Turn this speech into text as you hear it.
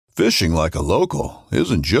Fishing like a local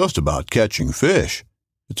isn't just about catching fish.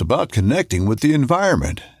 It's about connecting with the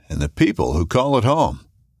environment and the people who call it home.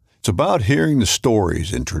 It's about hearing the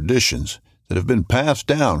stories and traditions that have been passed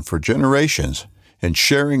down for generations and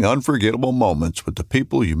sharing unforgettable moments with the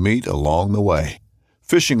people you meet along the way.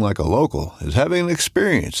 Fishing like a local is having an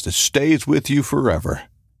experience that stays with you forever.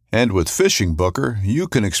 And with Fishing Booker, you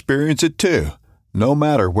can experience it too, no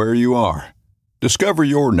matter where you are. Discover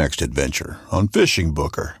your next adventure on Fishing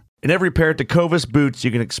Booker. In every pair of Tecovas boots,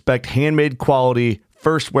 you can expect handmade quality,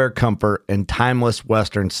 first wear comfort, and timeless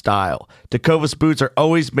Western style. Tecovas boots are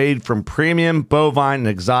always made from premium, bovine, and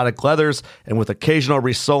exotic leathers, and with occasional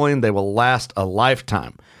resoling, they will last a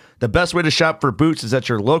lifetime. The best way to shop for boots is at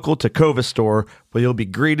your local Tecovas store, where you'll be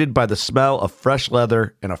greeted by the smell of fresh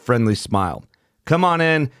leather and a friendly smile. Come on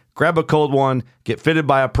in, grab a cold one, get fitted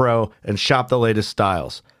by a pro, and shop the latest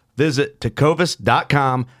styles. Visit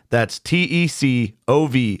Tecovas.com, that's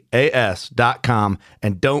TECOVAS.com,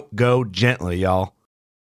 and don't go gently, y'all.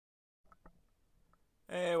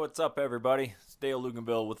 Hey, what's up, everybody? It's Dale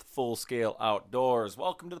Luganville with Full Scale Outdoors.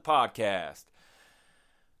 Welcome to the podcast.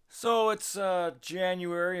 So it's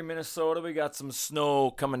January in Minnesota. We got some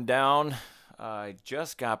snow coming down. I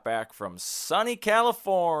just got back from sunny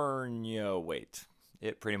California. Wait,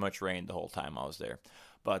 it pretty much rained the whole time I was there.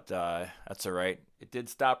 But that's all right. It did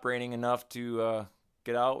stop raining enough to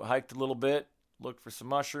get out, hiked a little bit, looked for some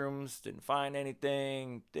mushrooms, didn't find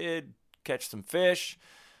anything, did catch some fish.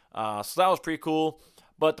 So that was pretty cool.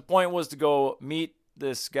 But the point was to go meet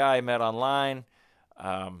this guy I met online,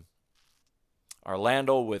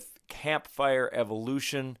 Orlando, with Campfire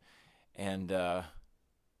Evolution. And yeah,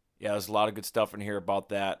 there's a lot of good stuff in here about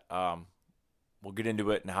that. We'll get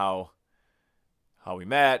into it and how we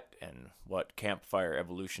met and what Campfire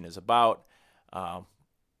Evolution is about.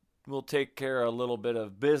 We'll take care of a little bit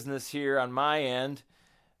of business here on my end.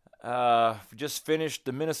 Just finished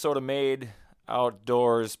the Minnesota Made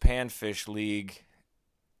Outdoors Panfish League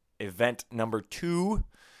event number 2.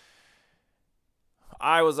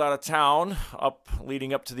 I was out of town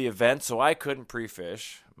leading up to the event, so I couldn't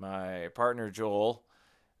pre-fish. My partner Joel,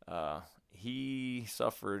 he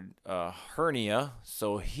suffered a hernia,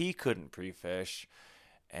 so he couldn't pre-fish.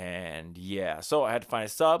 And yeah, so I had to find a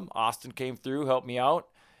sub. Austin came through, helped me out.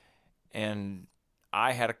 And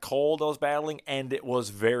I had a cold I was battling, and it was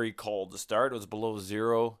very cold to start. It was below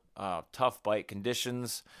zero, tough bite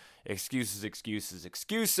conditions, excuses.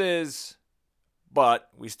 But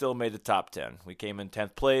we still made the top 10. We came in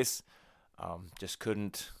 10th place. Just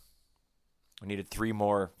couldn't. We needed 3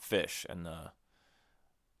 more fish. And the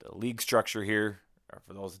league structure here,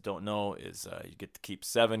 for those that don't know, is you get to keep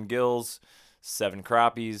 7 gills, 7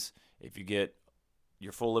 crappies. If you get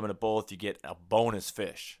your full limit of both, you get a bonus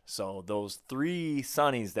fish. So those 3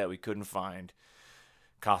 sunnies that we couldn't find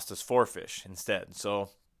cost us 4 fish instead. So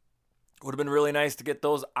it would have been really nice to get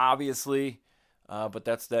those, obviously. But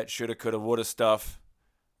that's that shoulda, coulda, woulda stuff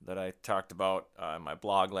that I talked about in my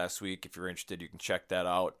blog last week. If you're interested, you can check that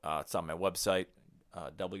out. It's on my website,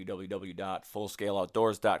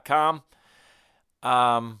 www.fullscaleoutdoors.com.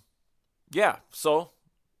 Yeah, so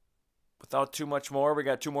without too much more, we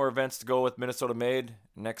got 2 more events to go with Minnesota Made.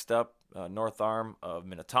 Next up, North Arm of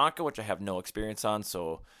Minnetonka, which I have no experience on,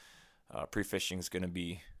 so pre-fishing is going to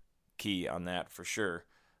be key on that for sure.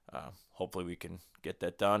 Hopefully we can get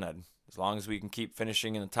that done. As long as we can keep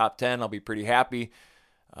finishing in the top 10, I'll be pretty happy.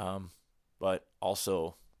 But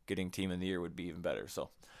also getting Team of the Year would be even better.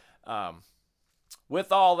 So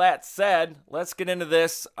with all that said, let's get into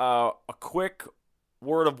this. A quick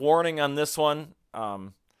word of warning on this one.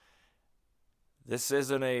 This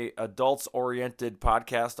isn't a adults-oriented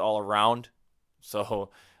podcast all around. So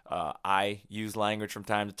I use language from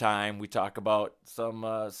time to time. We talk about some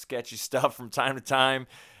sketchy stuff from time to time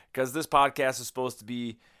because this podcast is supposed to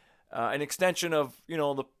be an extension of,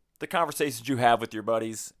 the conversations you have with your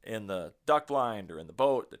buddies in the duck blind or in the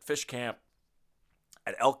boat, at fish camp,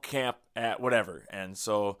 at elk camp, at whatever. And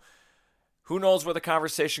so who knows where the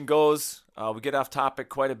conversation goes. We get off topic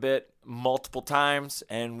quite a bit, multiple times,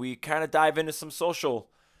 and we kind of dive into some social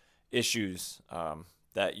issues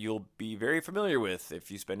that you'll be very familiar with if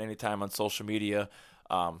you spend any time on social media.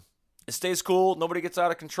 It stays cool. Nobody gets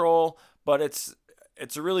out of control, but it's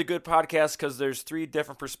a really good podcast because there's 3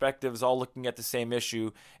 different perspectives all looking at the same issue,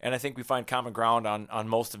 and I think we find common ground on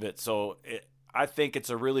most of it. So I think it's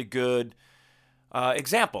a really good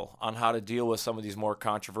example on how to deal with some of these more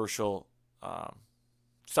controversial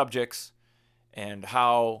subjects and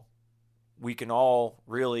how we can all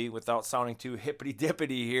really, without sounding too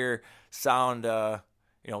hippity-dippity here, sound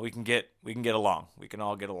we can get along. We can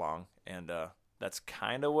all get along and That's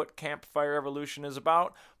kind of what Campfire Evolution is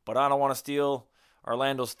about, but I don't want to steal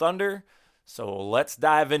Orlando's thunder, so let's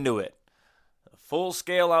dive into it. The Full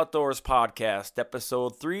Scale Outdoors Podcast,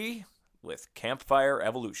 Episode 3, with Campfire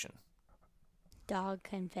Evolution. Dog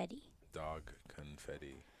confetti. Dog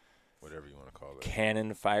confetti, whatever you want to call it.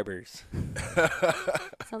 Cannon fibers.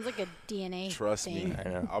 Sounds like a DNA Trust thing. me,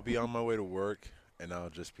 I'll be on my way to work, and I'll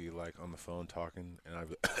just be like on the phone talking, and I'll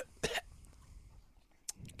be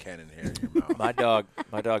cannon hair in your mouth.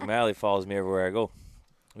 My dog Mally follows me everywhere I go.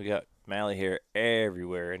 We got Mally hair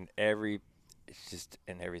everywhere, and it's just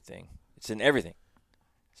in everything. It's in everything.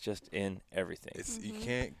 It's just in everything. It's you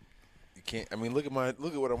can't. I mean, look at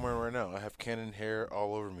what I'm wearing right now. I have cannon hair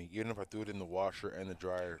all over me, even if I threw it in the washer and the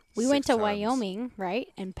dryer. We 6 went to times. Wyoming, right,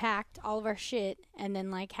 and packed all of our shit, and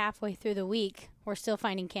then like halfway through the week, we're still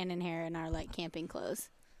finding cannon hair in our like camping clothes,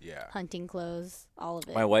 Yeah. hunting clothes, all of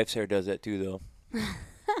it. My wife's hair does that too, though.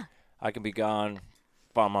 I can be gone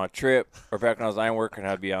if I'm on a trip, or back when I was iron working,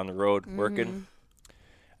 I'd be on the road working.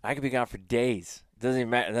 I could be gone for days. It doesn't even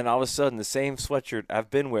matter. And then all of a sudden, the same sweatshirt I've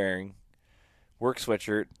been wearing, work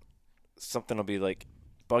sweatshirt, something will be like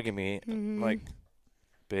bugging me. Like,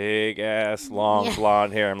 big ass, long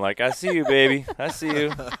blonde hair. I'm like, I see you, baby. I see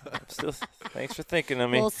you. Thanks for thinking of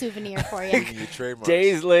me. Little souvenir for you. Your trademarks.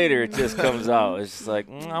 Days later, it just comes out. It's just like,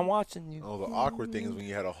 I'm watching you. Oh, the awkward thing is when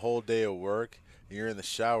you had a whole day of work and you're in the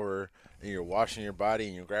shower and you're washing your body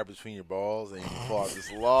and you grab between your balls and you pull out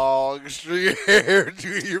this long string of hair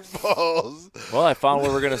to your balls. Well, I found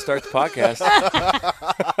where we're going to start the podcast.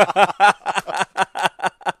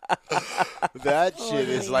 That shit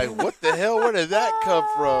is like, what the hell? Where did that come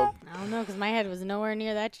from? I don't know, because my head was nowhere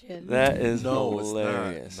near that shit. That is No,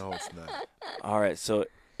 hilarious. it's not. No, it's not. All right, so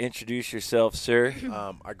introduce yourself, sir.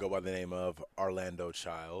 I go by the name of Orlando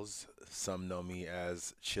Childs. Some know me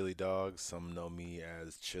as Chili Dog. Some know me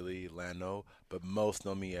as Chili Lano. But most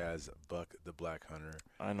know me as Buck the Black Hunter.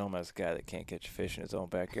 I know him as a guy that can't catch a fish in his own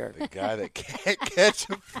backyard. The guy that can't catch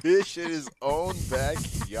a fish in his own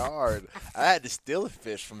backyard. I had to steal a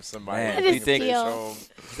fish from somebody. Man, and you bring a think- fish home.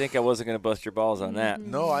 I think I wasn't going to bust your balls on that.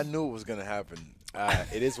 No, I knew it was going to happen.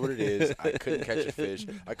 It is what it is. I couldn't catch a fish.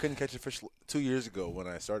 I couldn't catch a fish 2 years ago when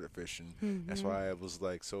I started fishing. That's why I was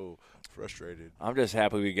like so frustrated. I'm just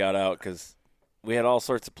happy we got out because we had all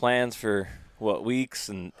sorts of plans for, weeks,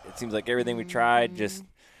 and it seems like everything we tried just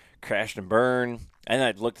crashed and burned. And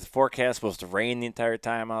I looked at the forecast, supposed to rain the entire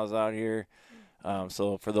time I was out here.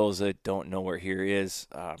 So for those that don't know where here is,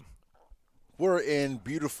 We're in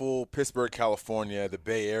beautiful Pittsburgh, California, the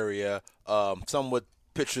Bay Area. Some would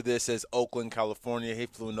picture this as Oakland, California. He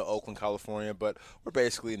flew into Oakland, California, but we're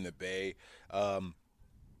basically in the Bay. And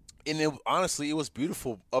honestly, it was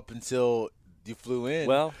beautiful up until you flew in.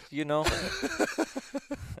 well, you know,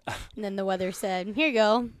 And then the weather said, here you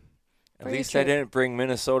go. at For your least I trip. didn't bring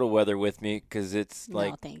Minnesota weather with me because it's No,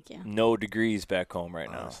 like thank you. no degrees back home right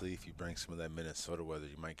now. honestly, if you bring some of that Minnesota weather,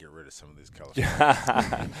 you might get rid of some of these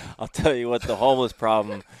California. I'll tell you what, the homeless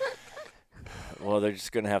problem. Well, they're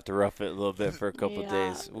just gonna have to rough it a little bit for a couple Yeah,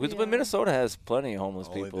 days. But yeah. Minnesota has plenty of homeless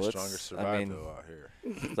Only people. the strongest survive, I mean, though, out here.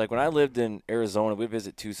 like when I lived in Arizona, we'd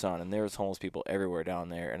visit Tucson, and there was homeless people everywhere down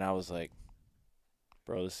there, and I was like,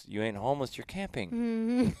 "Bro, you ain't homeless. You're camping.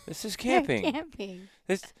 Mhm. This is camping. Camping.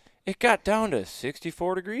 It got down to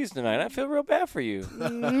 64 degrees tonight. I feel real bad for you."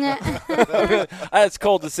 Mm. It's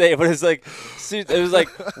cold to say, but it's like there's like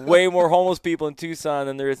way more homeless people in Tucson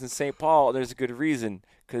than there is in St. Paul. And there's a good reason,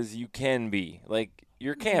 because you can be like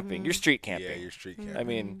you're camping, you're street camping. Yeah, you're street camping. I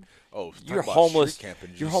mean, Oh, talk you're about homeless. street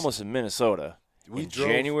camping, You're homeless in Minnesota. We in drove-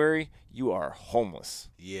 January, you are homeless.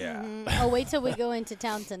 Yeah. Oh, wait till we go into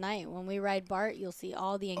town tonight. When we ride BART, you'll see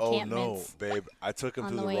all the Oh, no, encampments. babe. I took him on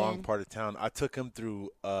through the the way wrong in. part of town. I took him through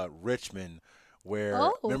Richmond, where,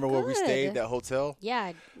 Oh, remember where we stayed, good. that hotel?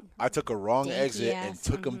 Yeah. I took a wrong Dinky exit ass, and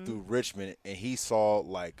took him through Richmond, and he saw,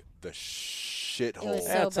 like, the shithole. was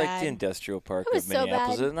Yeah, so it's like bad. the industrial park It was of so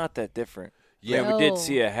Minneapolis. bad. It's not that different. Yeah, Yeah, we did No.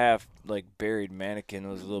 see a half like buried mannequin. It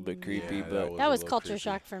was a little bit creepy, Yeah, but That a was little culture creepy.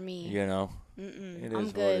 shock for me. you know, Mm-mm. It I'm is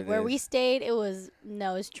what good. it Where we is. stayed, it was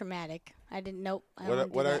traumatic. I didn't. Nope. I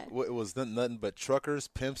don't do that. It was nothing but truckers,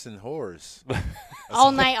 pimps, and whores.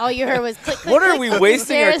 All night, all you heard was click, click. what are click, we click,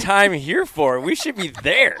 wasting our stairs. time here for? We should be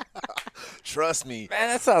there. Trust me. Man,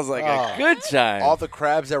 that sounds like Oh, a good time. All the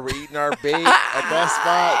crabs that were eating our bait at that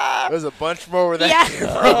spot, there's a bunch more where that Yeah. came from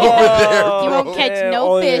over there. Oh, You won't bro. catch man, no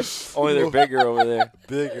only fish. Only they're bigger over there.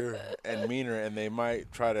 Bigger and meaner, and they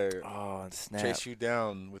might try to Oh, and snap. chase you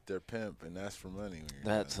down with their pimp and ask for money. When you're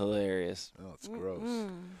That's done. hilarious. Oh, it's gross.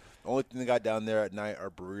 The only thing they got down there at night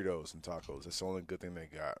are burritos and tacos. That's the only good thing they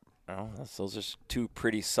got. Well, those are two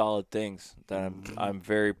pretty solid things. That I'm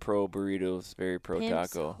very pro burritos, very pro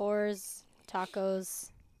Pimps, taco. whores, tacos.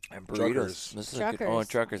 And burritos. Truckers. This is Truckers. And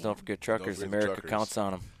truckers. Yeah. Don't forget truckers. Don't forget the America truckers. counts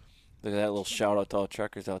on them. Look at that little shout out to all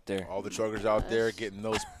truckers out there. All the truckers out there getting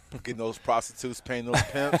those prostitutes, paying those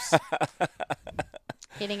pimps.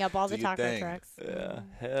 Hitting up all Do the your taco thing. trucks. Yeah,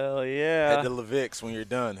 hell yeah. Head to LeVix when you're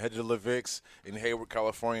done. Head to LeVix in Hayward,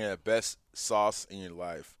 California. The best sauce in your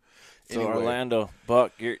life. So Anyway, Orlando,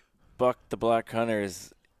 Buck the Black Hunter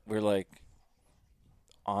we're like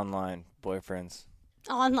online boyfriends.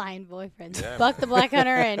 Online boyfriends. Yeah. Buck the Black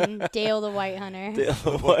Hunter and Dale the White Hunter. Dale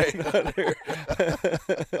the White Hunter.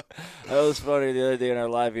 That was funny the other day in our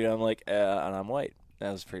live video. I'm like, and I'm white.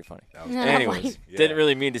 That was pretty funny. that was Yeah. Anyways, Yeah. didn't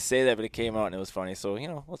really mean to say that, but it came out and it was funny. So,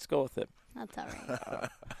 let's go with it. That's all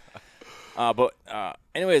right. But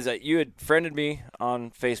anyways, you had friended me on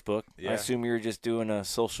Facebook. I Yeah. assume you were just doing a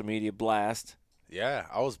social media blast. Yeah,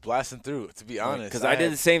 I was blasting through, to be honest. Because I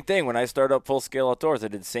did the same thing when I started up Full Scale Outdoors. I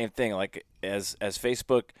did the same thing. Like as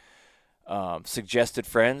Facebook suggested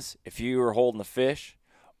friends, if you were holding a fish,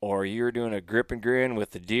 or you were doing a grip and grin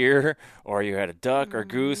with a deer, or you had a duck or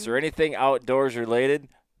goose or anything outdoors related,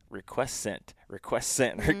 request sent, request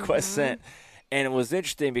sent, request sent. And it was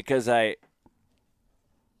interesting because I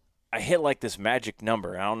hit like this magic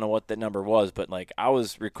number. I don't know what that number was, but like I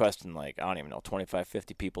was requesting like, I don't even know, 25,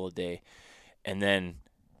 50 people a day. And then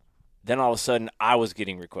all of a sudden I was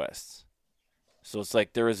getting requests. So it's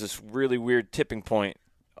like there was this really weird tipping point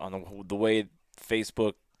on the way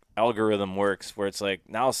Facebook algorithm works, where it's like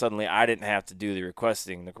now suddenly I didn't have to do the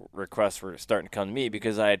requesting. The requests were starting to come to me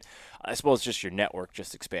because I suppose just your network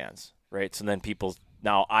just expands, right? So then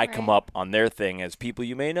I come Right. up on their thing as people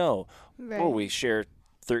you may know. Right. Or we share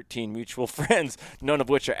 13 mutual friends, none of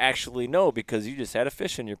which I actually know because you just had a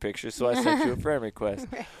fish in your picture, so I sent you a friend request.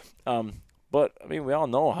 Right. But, I mean, we all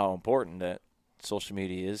know how important that social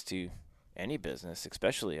media is to any business,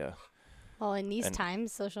 especially Well, in these And-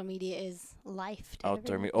 times, social media is life to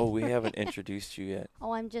outdoor everyone. media. Oh, we haven't introduced you yet.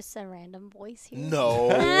 Oh, I'm just a random voice here. No.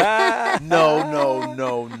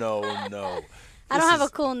 No. I don't have a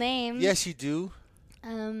cool name. Yes, you do.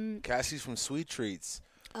 Cassie's from Sweet Treats.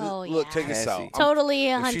 Oh, Look, yeah. take this out. Cassie. Totally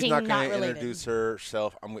If hunting, she's not not going to related. introduce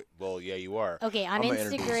herself, well, yeah, you are. Okay, on I'm gonna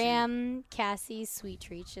introduce you. Instagram, Cassie's Sweet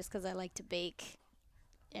Treats, just because I like to bake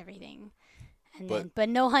everything. But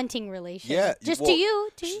no hunting relation. Yeah, Just well, to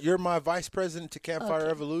you. You're my vice president to Campfire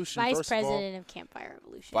Okay. Evolution. Vice first of all. president of Campfire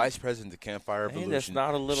Evolution. Vice president to Campfire Hey, Evolution. that's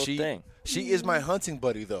not a little thing. She is my hunting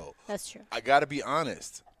buddy, though. That's true. I got to be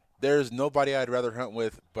honest. There's nobody I'd rather hunt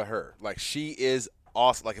with but her. Like, she is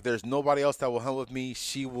awesome. Like, if there's nobody else that will hunt with me,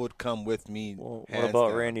 she would come with me. Well, what hands about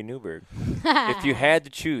down. Randy Newberg? If you had to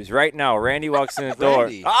choose right now, Randy walks in the door.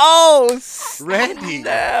 Randy. Oh, Randy.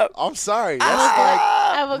 snap. I'm sorry. That's like.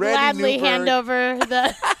 I will Randy gladly Newberg- hand over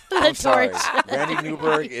the I'm sorry. torch. Randy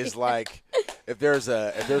Newberg is like, if there's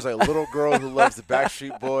a little girl who loves the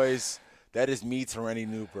Backstreet Boys, that is me to Randy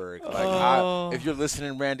Newberg. Like, if you're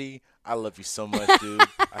listening, Randy, I love you so much, dude.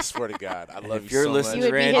 I swear to God, I love If you you're so listening,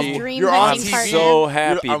 You would much. be Randy, his dream you're on hunting TV. partner. so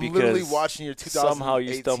happy I'm because literally watching your 2018 somehow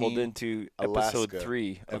you stumbled into episode Alaska.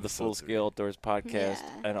 3 of the Episode Full 3. Scale Outdoors podcast, Yeah.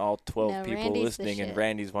 and all 12 No, people Randy's the listening, and shit.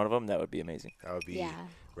 Randy's one of them. That would be amazing. That would be Yeah.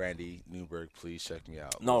 Randy Newberg. Please check me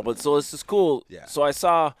out. No, but so this is cool. Yeah. So I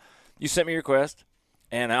saw you sent me a request,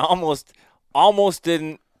 and I almost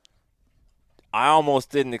didn't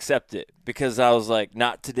accept it because I was like,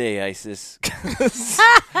 not today, ISIS.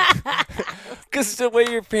 Because the way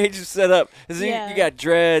your page is set up, is Yeah. you got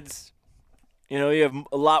dreads, you have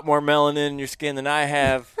a lot more melanin in your skin than I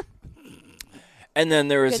have. And then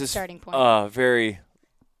there was Good this starting point.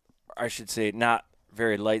 I should say not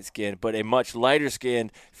very light skinned, but a much lighter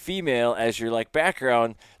skinned female as your like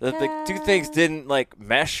background. The two things didn't like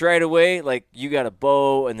mesh right away. Like you got a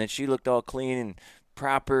bow, and then she looked all clean and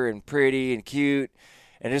proper and pretty and cute.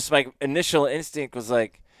 And just my initial instinct was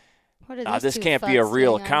like, What are these this two can't be a fucks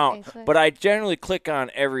real doing on account. Facebook? But I generally click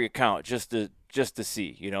on every account just to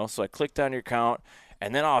see, So I clicked on your account,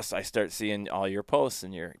 and then also I start seeing all your posts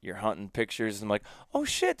and your hunting pictures. And I'm like, oh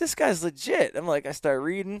shit, this guy's legit. I'm like, I start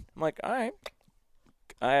reading. I'm like, all right,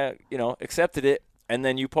 I accepted it. And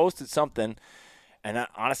then you posted something, and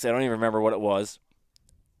honestly, I don't even remember what it was.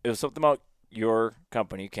 It was something about your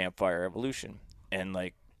company, Campfire Evolution, and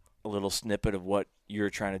like a little snippet of what you were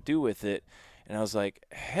trying to do with it. And I was like,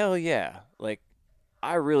 hell yeah. Like,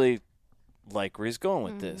 I really like where he's going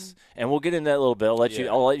with this. And we'll get into that a little bit.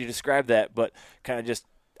 I'll let you describe that, but kind of just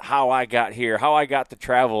how I got here, how I got to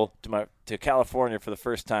travel to California for the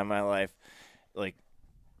first time in my life. Like,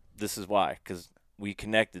 this is why, because we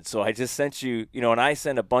connected. So I just sent you, and I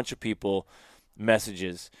send a bunch of people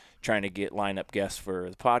messages trying to line up guests for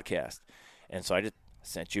the podcast. And so I just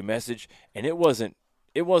sent you a message, and it wasn't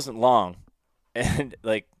long. And,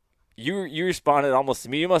 like, you responded almost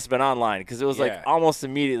immediately. You must have been online because it was, like, almost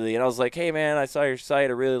immediately. And I was like, hey, man, I saw your site.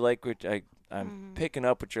 I really like what I'm picking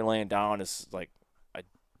up what you're laying down. It's like, I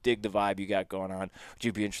dig the vibe you got going on. Would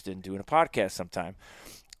you be interested in doing a podcast sometime?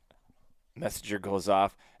 Messenger goes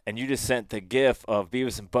off, and you just sent the GIF of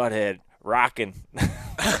Beavis and Butthead rocking,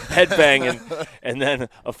 headbanging, and then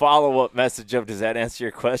a follow-up message of, does that answer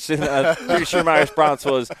your question? I'm pretty sure my response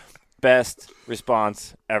was, best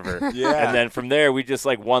response ever. Yeah. And then from there, we just,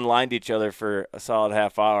 like, one-lined each other for a solid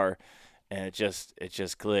half hour, and it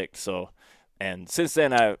just clicked. So, and since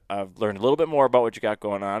then, I've learned a little bit more about what you got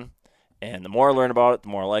going on, and the more I learn about it, the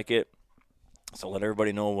more I like it. So let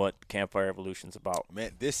everybody know what Campfire Evolution's about.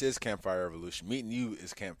 Man, this is Campfire Evolution. Meeting you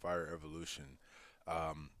is Campfire Evolution.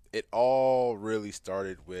 It all really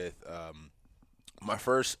started with my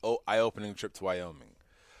first eye-opening trip to Wyoming.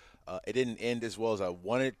 It didn't end as well as I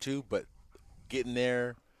wanted it to, but getting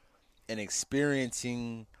there and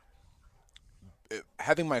experiencing,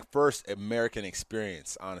 having my first American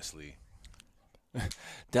experience, honestly.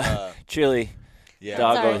 Chili. Yeah.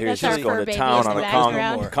 Doggo here is that's our just going fur to baby town in on the a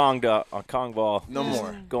background. Kong ball. No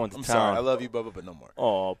more. Going to I'm town. sorry. I love you, Bubba, but no more.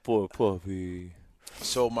 Oh, poor puppy.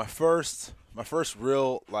 So my first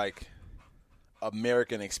real, like,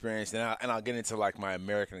 American experience, and I'll get into, like, my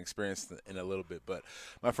American experience in a little bit, but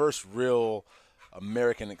my first real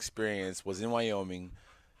American experience was in Wyoming.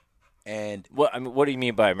 And What do you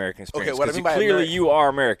mean by American experience? Okay, what I 'Cause mean by clearly Ameri- you are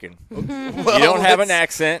American. well, You don't have an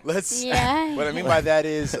accent. Yeah. What I mean by that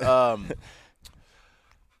is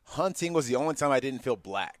hunting was the only time I didn't feel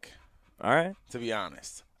black, All right. to be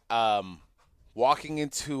honest. Walking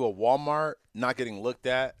into a Walmart, not getting looked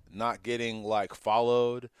at, not getting, like,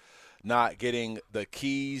 followed, not getting the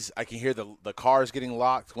keys. I can hear the cars getting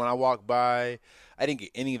locked when I walk by. I didn't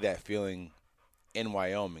get any of that feeling in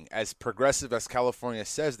Wyoming. As progressive as California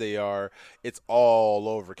says they are, it's all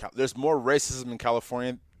over. There's more racism in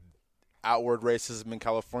California, outward racism in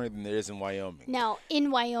California, than there is in Wyoming. Now,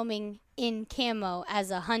 in Wyoming, in camo,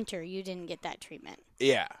 as a hunter, you didn't get that treatment.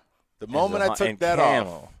 Yeah. The moment I in took that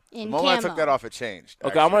camo. off, In the moment I camo. took that off, it changed.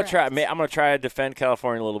 Okay, actually. I'm gonna try to defend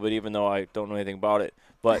California a little bit, even though I don't know anything about it.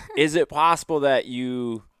 But is it possible that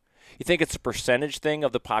you think it's a percentage thing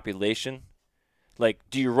of the population? Like,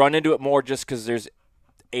 do you run into it more just because there's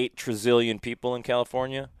 8 trillion people in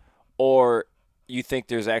California, or you think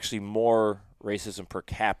there's actually more racism per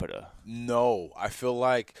capita? No, I feel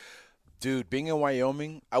like, dude, being in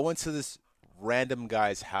Wyoming, I went to this random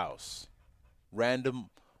guy's house. Random,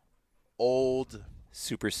 old,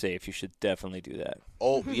 Super safe. You should definitely do that.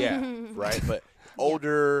 yeah, right? But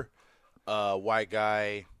older, white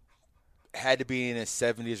guy, had to be in his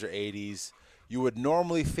 70s or 80s. You would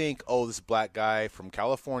normally think, oh, this black guy from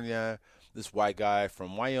California, this white guy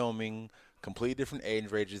from Wyoming, completely different age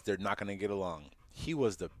ranges, they're not going to get along. He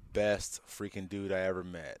was the best freaking dude I ever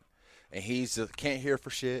met. And he's just can't hear for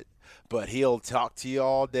shit, but he'll talk to you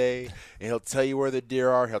all day, and he'll tell you where the deer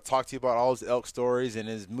are. He'll talk to you about all his elk stories and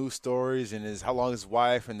his moose stories and his how long his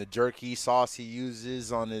wife and the jerky sauce he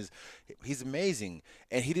uses on his. He's amazing,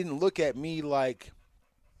 and he didn't look at me like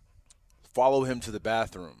follow him to the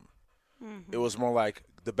bathroom. It was more like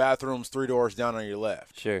the bathroom's 3 doors down on your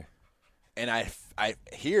left. Sure. And I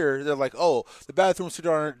hear they're like, oh, the bathroom's 2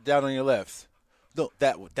 doors down on your left. No,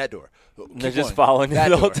 that door. They're Keep just going. following you That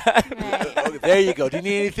the whole door. time. Right. Okay, there you go. Do you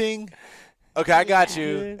need anything? Okay, I got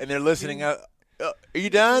you. And they're listening. Are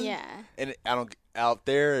you done? Yeah. And I don't out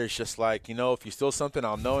there. It's just like, if you steal something,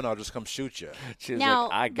 I'll know and I'll just come shoot you. She was Now,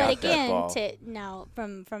 like, I got but again, that ball.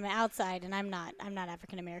 from outside, and I'm not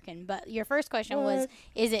African American, but your first question was,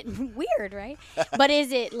 is it weird, right? But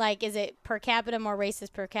is it per capita, more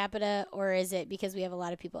racist per capita, or is it because we have a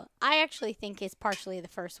lot of people? I actually think it's partially the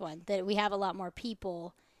first one, that we have a lot more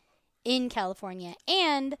people in California,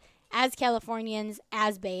 and as Californians,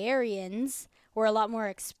 as Bay Areans, we're a lot more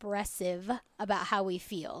expressive about how we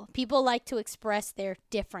feel. People like to express their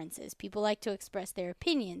differences. People like to express their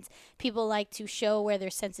opinions. People like to show where their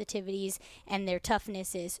sensitivities and their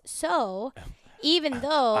toughness is. So, even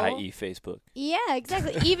though... i.e. Facebook. Yeah,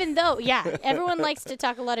 exactly. Even though, everyone likes to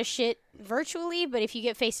talk a lot of shit virtually, but if you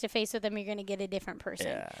get face-to-face with them, you're going to get a different person.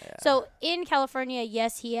 Yeah. So in California,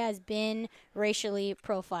 yes, he has been racially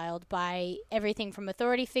profiled by everything from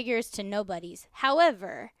authority figures to nobodies.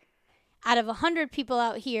 However, out of 100 people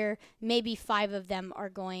out here, maybe 5 of them are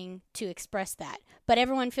going to express that. But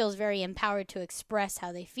everyone feels very empowered to express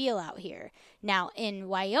how they feel out here. Now, in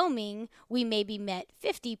Wyoming, we maybe met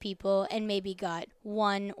 50 people and maybe got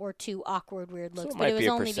 1 or 2 awkward, weird looks. So but it was be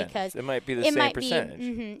a only percentage. because it might be the same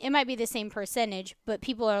percentage. It might be the same percentage, but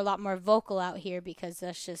people are a lot more vocal out here because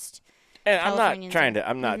that's just. And I'm not Californians trying are- to.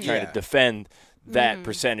 I'm not Mhm. trying Yeah. to defend that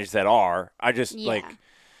percentage that are. I just like Yeah.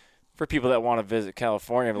 for people that want to visit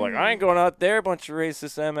California, like I ain't going out there, a bunch of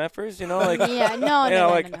racist MFers, you know, like Yeah, no, you know, no,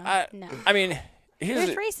 like no. No. I mean, here's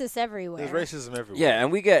There's racists everywhere. There's racism everywhere. yeah,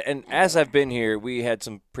 and we get and as I've been here, we had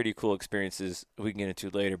some pretty cool experiences we can get into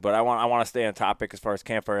later. But I want to stay on topic as far as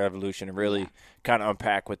Campfire Evolution and really kind of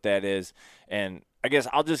unpack what that is. And I guess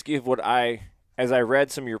I'll just give as I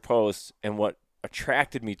read some of your posts and what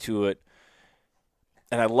attracted me to it.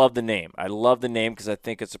 And I love the name. I love the name because I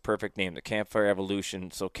think it's a perfect name, the Campfire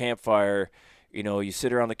Evolution. So campfire, you know, you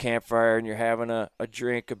sit around the campfire and you're having a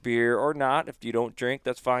drink, a beer, or not. If you don't drink,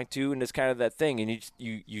 that's fine too. And it's kind of that thing. And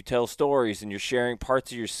you tell stories and you're sharing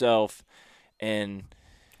parts of yourself. And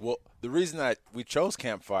Well, the reason that we chose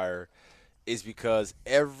campfire is because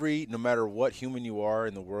no matter what human you are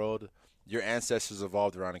in the world, your ancestors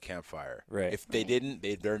evolved around a campfire. Right. If they didn't,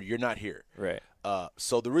 you're not here. right,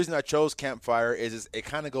 So the reason I chose campfire is it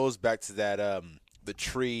kind of goes back to that the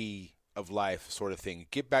tree of life sort of thing.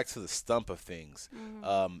 Get back to the stump of things.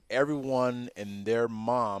 Everyone and their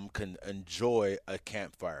mom can enjoy a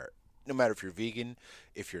campfire. No matter if you're vegan,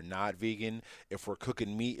 if you're not vegan, if we're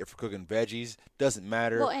cooking meat, if we're cooking veggies, doesn't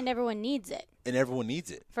matter. Well, and everyone needs it And everyone needs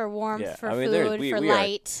it. for warmth, Yeah, for I mean, food, we for are-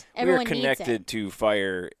 light. we are Everyone needs connected it. to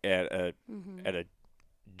fire at a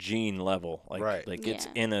gene level. Like Right. like it's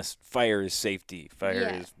Yeah. in us. Fire is safety. Fire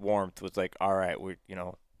Yeah. is warmth. It's like, all right, we're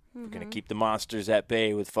gonna keep the monsters at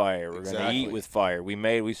bay with fire. We're gonna Exactly. eat with fire.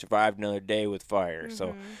 We survived another day with fire.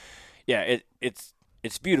 So yeah,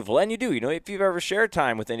 it's beautiful. And you do, if you've ever shared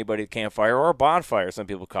time with anybody at campfire or a bonfire, some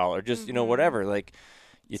people call it, or just, whatever, like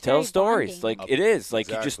you It's tell very stories. bonding. Like it is. Like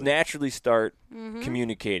you just Exactly. naturally start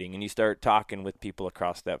communicating and you start talking with people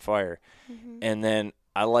across that fire. And then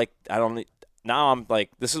now I'm like,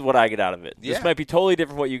 this is what I get out of it. Yeah. This might be totally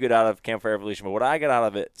different from what you get out of Campfire Evolution, but what I get out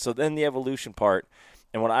of it, so then the evolution part,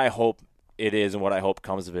 and what I hope it is and what I hope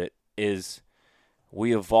comes of it is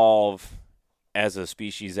we evolve as a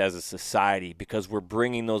species, as a society, because we're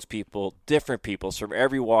bringing those people, different peoples from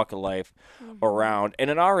every walk of life around. And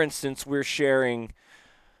in our instance, we're sharing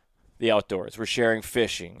the outdoors. We're sharing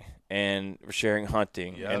fishing and we're sharing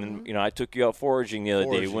hunting. Yep. And, I took you out foraging the other day.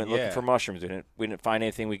 We Foraging, went looking yeah. for mushrooms. We didn't find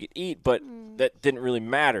anything we could eat, but that didn't really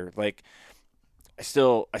matter. Like, I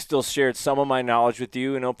still shared some of my knowledge with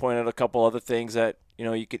you, pointed out a couple other things that,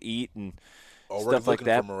 you could eat and Oh, we're stuff like looking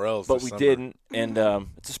that. for morels But this we summer. didn't, and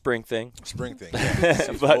it's a spring thing. Spring thing.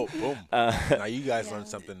 Yeah. But, boom. Now you guys learned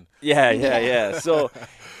something. Yeah. So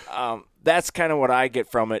that's kind of what I get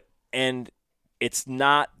from it, and it's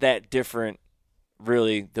not that different,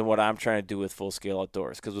 really, than what I'm trying to do with Full Scale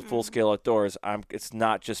Outdoors. Because with Full Scale Outdoors, it's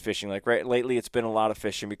not just fishing. Like lately, it's been a lot of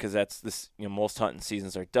fishing because that's this. Most hunting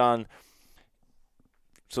seasons are done.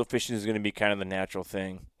 So fishing is going to be kind of the natural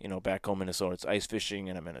thing. Back home in Minnesota, it's ice fishing,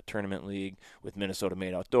 and I'm in a tournament league with Minnesota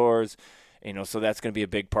Made Outdoors. So that's going to be a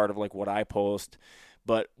big part of like what I post.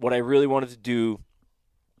 But what I really wanted to do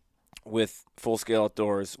with Full Scale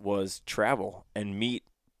Outdoors was travel and meet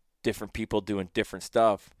different people doing different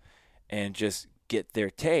stuff and just get their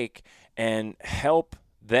take and help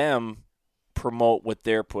them promote what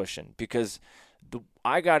they're pushing. Because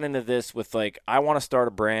I got into this with like, I want to start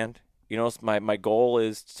a brand. My goal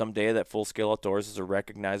is someday that Full Scale Outdoors is a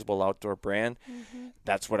recognizable outdoor brand.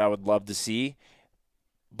 That's what I would love to see.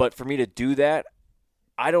 But for me to do that,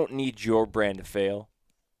 I don't need your brand to fail.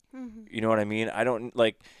 You know what I mean? I don't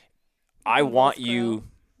I want you.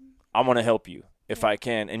 I want to help you if I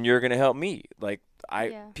can, and you're going to help me. Like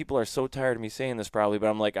people are so tired of me saying this probably, but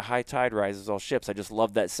I'm like, a high tide rises all ships. I just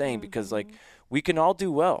love that saying because like we can all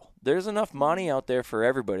do well. There's enough money out there for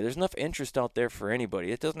everybody. There's enough interest out there for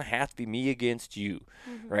anybody. It doesn't have to be me against you,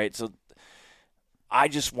 right? So I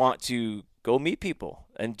just want to go meet people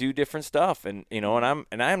and do different stuff, and I'm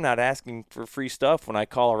not asking for free stuff when I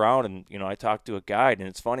call around and I talk to a guide, and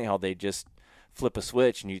it's funny how they just flip a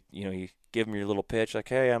switch and you give them your little pitch like,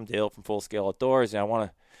 hey, I'm Dale from Full Scale Outdoors, and I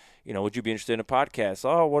want to, would you be interested in a podcast?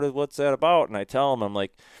 Oh, what's that about? And I tell them, I'm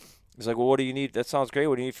like, he's like, well, what do you need? That sounds great.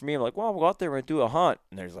 What do you need from me? I'm like, well, we'll go out there and do a hunt.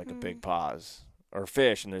 And there's like a big pause. Or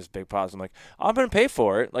fish, and there's a big pause. I'm like, I'm going to pay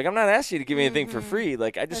for it. Like, I'm not asking you to give me anything for free.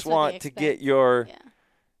 Like, I just That's what they want to expect. get your,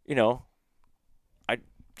 Yeah. I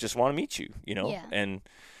just want to meet you, Yeah. and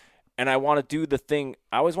I want to do the thing.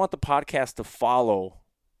 I always want the podcast to follow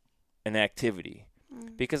an activity,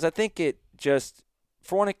 because I think it just,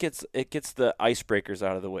 for one, it gets the icebreakers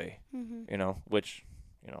out of the way, which,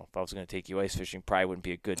 if I was going to take you ice fishing, probably wouldn't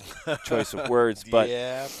be a good choice of words, but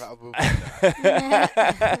yeah, probably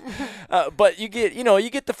not. but you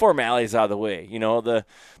get the formalities out of the way, the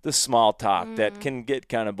small talk that can get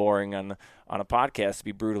kind of boring on a podcast, to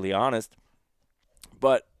be brutally honest.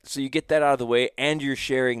 But so you get that out of the way, and you're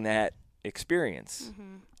sharing that experience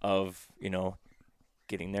of,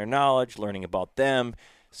 getting their knowledge, learning about them.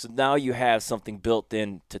 So now you have something built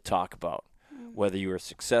in to talk about, whether you were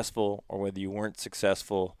successful or whether you weren't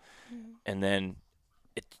successful. And then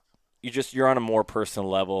you're on a more personal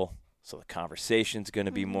level. So the conversation's going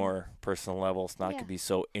to be more personal level. It's not going to be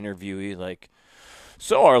so interviewee, like,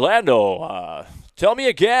 so Orlando, tell me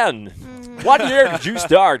again, what year did you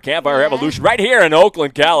start Campfire Revolution right here in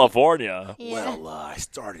Oakland, California? Yeah. Well, I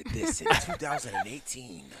started this in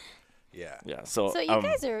 2018. Yeah. Yeah. So you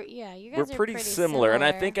guys are, we're pretty similar. And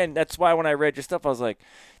I think that's why when I read your stuff, I was like,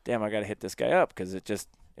 damn, I got to hit this guy up because it just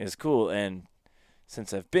is cool. And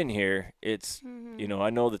since I've been here, it's, I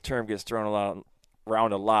know the term gets thrown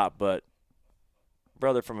around a lot, but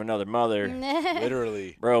brother from another mother,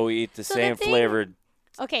 Literally. bro, we eat the same flavored.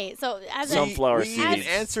 Okay, so as sunflower we seeds. even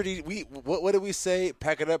answered. What did we say?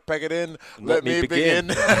 Pack it up, pack it in. Let me begin.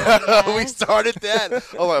 We started that.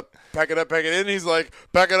 Pack it up, pack it in. He's like,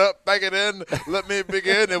 pack it up, pack it in. Let me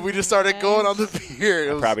begin. And we just started going on the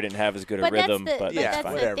beer. Probably didn't have as good a rhythm, but that's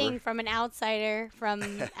fine. the thing from an outsider,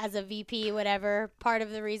 as a VP, whatever. Part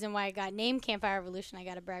of the reason why I got named Campfire Revolution, I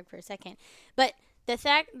got to brag for a second. But the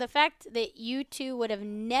fact that you two would have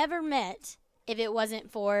never met if it wasn't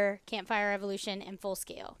for Campfire Revolution and Full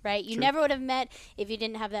Scale, right? You never would have met if you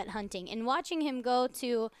didn't have that hunting. And watching him go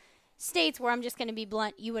to states where, I'm just going to be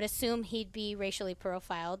blunt, you would assume he'd be racially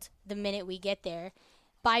profiled the minute we get there.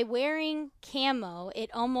 By wearing camo,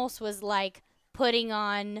 it almost was like putting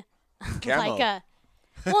on Camo.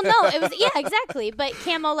 well, no, it was, exactly. But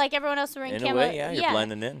camo, like everyone else wearing in camo. a way, you're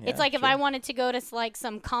blending in. It's like if I wanted to go to like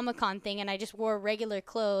some Comic-Con thing and I just wore regular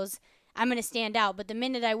clothes, I'm going to stand out. But the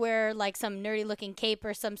minute I wear like some nerdy looking cape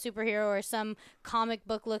or some superhero or some comic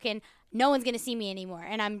book looking, no one's going to see me anymore.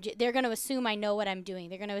 And they're going to assume I know what I'm doing.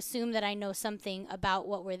 They're going to assume that I know something about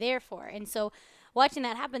what we're there for. And so watching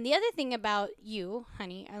that happen, the other thing about you,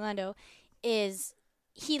 honey, Orlando, is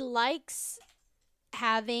he likes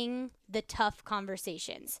having the tough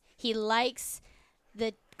conversations. He likes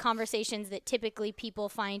the conversations that typically people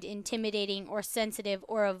find intimidating or sensitive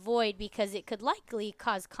or avoid because it could likely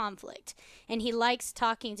cause conflict. And he likes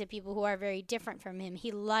talking to people who are very different from him.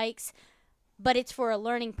 But it's for a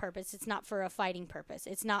learning purpose. It's not for a fighting purpose.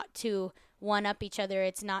 It's not to one-up each other.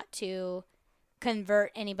 It's not to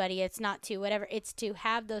convert anybody. It's not to whatever. It's to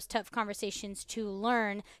have those tough conversations to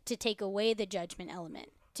learn, to take away the judgment element,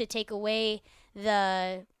 to take away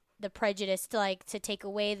the prejudice, to take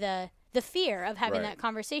away the fear of having that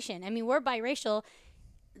conversation. I mean, we're biracial.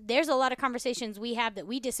 There's a lot of conversations we have that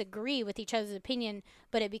we disagree with each other's opinion,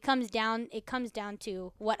 but it comes down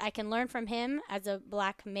to what I can learn from him as a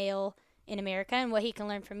black male in America and what he can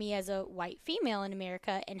learn from me as a white female in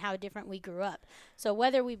America and how different we grew up. So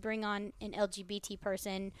whether we bring on an LGBT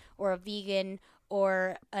person or a vegan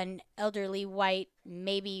or an elderly white,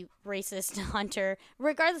 maybe racist hunter,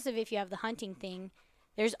 regardless of if you have the hunting thing,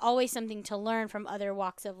 there's always something to learn from other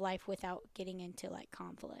walks of life without getting into like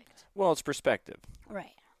conflict. Well, it's perspective.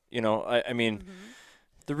 Right. I mean,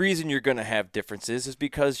 the reason you're going to have differences is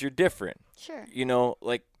because you're different. Sure.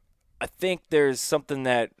 I think there's something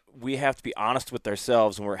that we have to be honest with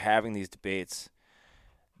ourselves when we're having these debates,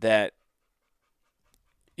 that,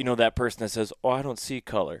 that person that says, oh, I don't see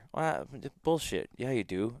color. Well, bullshit. Yeah, you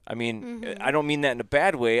do. I mean, I don't mean that in a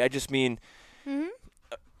bad way. I just mean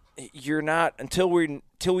you're not, until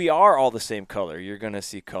we are all the same color, you're going to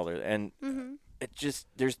see color. And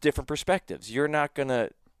there's different perspectives. You're not going to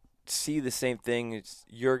see the same thing as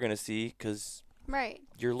you're going to see because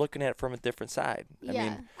you're looking at it from a different side.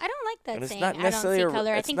 Yeah. I don't like that saying, not I don't see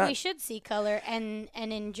color. I think we should see color and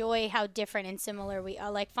enjoy how different and similar we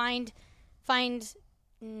are. Like find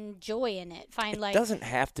joy in it. It doesn't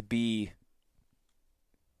have to be,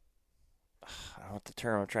 I don't know what the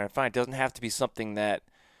term I'm trying to find. It doesn't have to be something that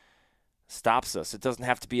stops us. It doesn't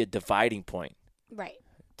have to be a dividing point. Right.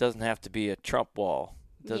 It doesn't have to be a Trump wall.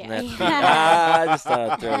 It doesn't have to be. I just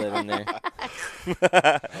thought I'd throw that in there.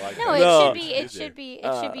 It should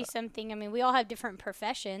be something. I mean, we all have different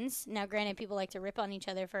professions. Now, granted, people like to rip on each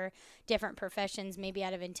other for different professions, maybe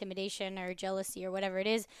out of intimidation or jealousy or whatever it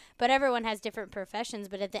is. But everyone has different professions.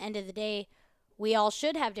 But at the end of the day, we all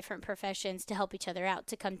should have different professions to help each other out,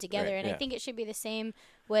 to come together. Right, and yeah. I think it should be the same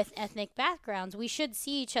with ethnic backgrounds. We should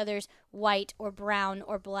see each other's white or brown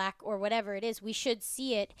or black or whatever it is. We should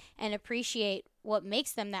see it and appreciate what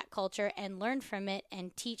makes them that culture and learn from it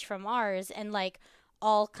and teach from ours and like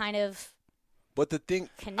all kind of But the thing,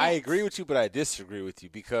 I connect. agree with you, but I disagree with you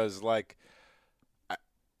because, like,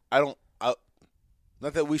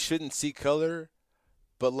 not that we shouldn't see color,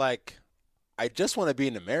 but like, I just want to be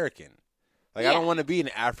an American. Like, I don't Yeah. want to be an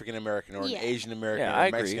African American or an Yeah. Asian American Yeah, or I a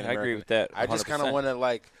agree. Mexican I American. agree with that I just kind of 100%. want to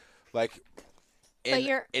like.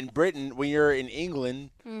 you're- In Britain, when you're in England,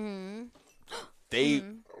 Mhm. they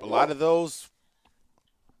a lot of those.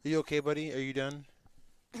 Are you okay, buddy? Are you done?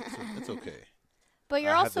 It's okay. But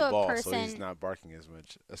you're I also have the ball, a so he's person. not barking as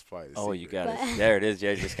much. That's probably the Oh, you secret. got But- it. There it is.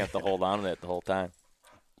 Yeah, you just have to hold on to it the whole time.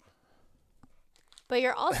 But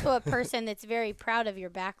you're also a person that's very proud of your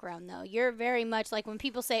background, though. You're very much like when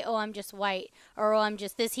people say, "Oh, I'm just white," or "Oh, I'm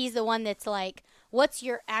just this." He's the one that's like, "What's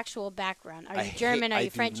your actual background? Are you German? Are you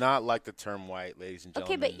French?" I do not like the term white, ladies and Okay,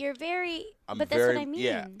 gentlemen. but you're very. I'm but that's very, what I mean.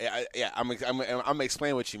 Yeah. I'm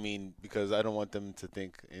explaining what you mean because I don't want them to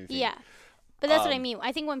think anything. Yeah. But that's what I mean.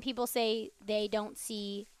 I think when people say they don't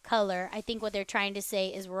see color, I think what they're trying to say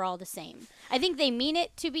is we're all the same. I think they mean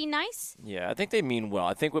it to be nice. Yeah, I think they mean well.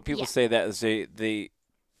 I think what people Yeah. say that is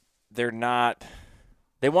they're not.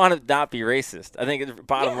 They want to not be racist. I think the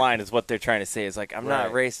bottom Yeah. line is what they're trying to say is like I'm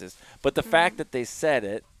not Right. racist. But the fact that they said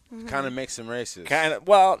it Kind of makes them racist. kind of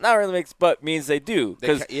not really makes, but means they do They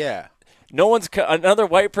because yeah. no one's another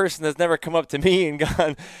white person has never come up to me and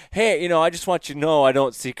gone, "Hey, I just want you to know I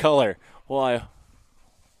don't see color." Well, why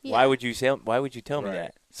Yeah. would you say? Why would you tell me Right.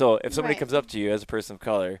 that? So if somebody Right. comes up to you as a person of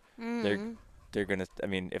color, Mhm. they're gonna. I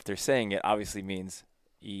mean, if they're saying it, obviously means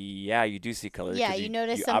yeah, you do see color. Yeah, 'cause you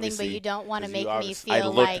notice something, but obviously- you don't want to 'cause you make me obviously- I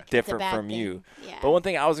feel look like different it's a bad from thing. you. Yeah. But one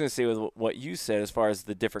thing I was gonna say with what you said, as far as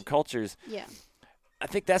the different cultures, yeah. I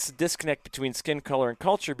think that's the disconnect between skin color and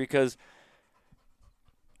culture because,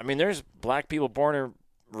 I mean, there's black people born and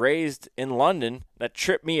raised in London that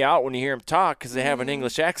trip me out when you hear them talk because they have an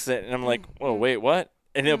English accent, and I'm like, "Whoa, wait, what?"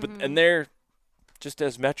 And and they're just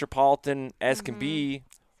as metropolitan as can be,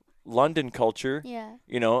 London culture, Yeah.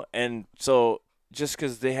 and so just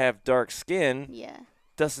because they have dark skin Yeah.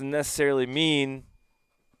 doesn't necessarily mean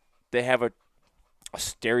they have a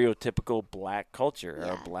stereotypical black culture or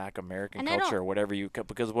Yeah. a black American And I culture or whatever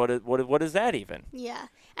because what is that even? Yeah.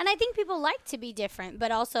 And I think people like to be different,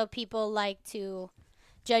 but also people like to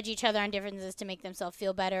judge each other on differences to make themselves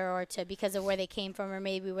feel better or to because of where they came from or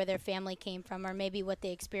maybe where their family came from or maybe what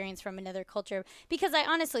they experienced from another culture. Because I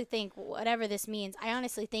honestly think, whatever this means, I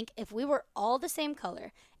honestly think if we were all the same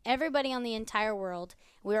color, everybody on the entire world,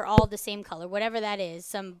 we were all the same color, whatever that is,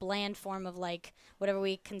 some bland form of like whatever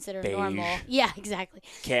we consider Beige. normal. Yeah, exactly.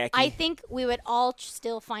 Khaki. I think we would all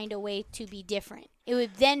still find a way to be different. It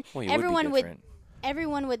would then Well, you would be everyone would different.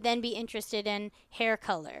 everyone would then be interested in hair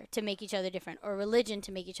color to make each other different or religion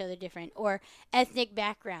to make each other different or ethnic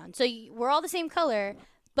background. So we're all the same color,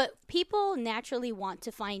 but people naturally want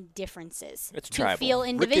to find differences It's to tribal. feel Rick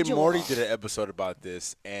individual. and Morty did an episode about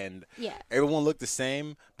this, and Yeah. everyone looked the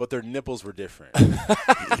same, but their nipples were different.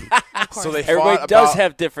 Of course. so they Everybody fought does about,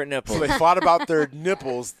 have different nipples. So they fought about their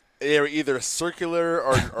nipples. They were either circular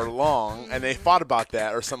or long, and they fought about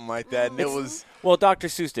that or something like that. And it was Well, Dr.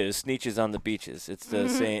 Seuss did Sneetches on the Beaches. It's the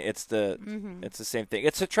Mm-hmm. same. It's the same thing.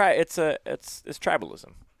 It's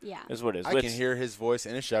tribalism. Yeah. Is what it is. I Which- can hear his voice,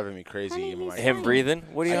 and it's driving me crazy. Honey, in he's my him Fine. breathing.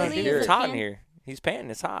 What are you I on? can hear It's it. hot in here. He's panting.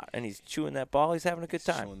 It's hot, and he's chewing that ball. He's having a good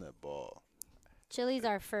time. Showing that ball. Chili's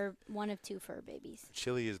are one of two fur babies.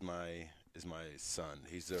 Chili is my son.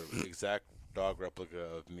 He's the exact dog replica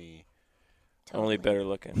of me. Only Totally. better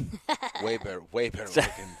looking. Way better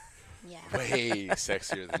looking, Yeah. way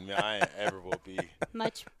sexier than me I ever will be.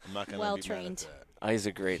 Much I'm not gonna well be mad at trained. that. Oh, he's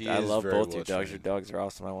a great. He I is love very both well your dogs. Your trained. dogs are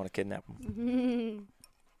awesome. I want to kidnap them.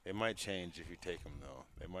 It might change if you take him though.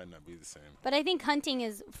 They might not be the same. But I think hunting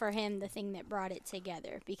is for him the thing that brought it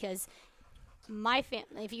together because my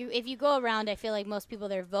family, if you go around, I feel like most people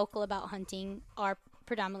that are vocal about hunting are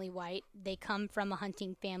predominantly white. They come from a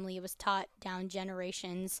hunting family. It was taught down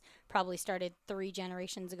generations, probably started 3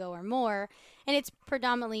 generations ago or more, and it's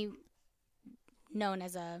predominantly known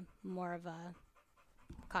as a more of a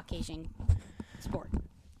Caucasian sport.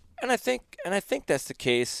 And I think that's the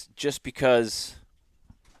case just because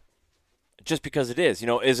it is.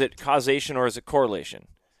 Is it causation or is it correlation?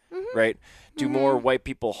 Mm-hmm. Right? Do more white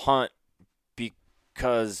people hunt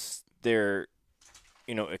because they're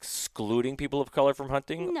excluding people of color from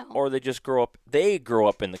hunting, No. or they just grow up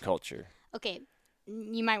in the culture? Okay,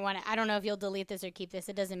 you might want to. I don't know if you'll delete this or keep this.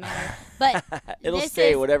 It doesn't matter. But It'll this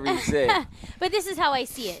stay is- whatever you say. But this is how I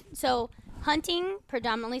see it. So hunting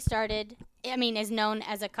predominantly is known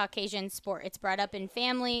as a Caucasian sport. It's brought up in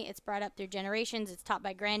family. It's brought up through generations. It's taught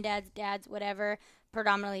by granddads, dads, whatever,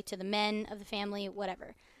 predominantly to the men of the family,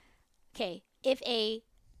 whatever. Okay, if a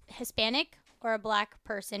Hispanic or a black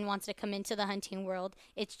person wants to come into the hunting world,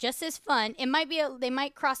 it's just as fun. It might be they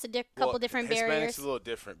might cross a couple different barriers. Hispanics a little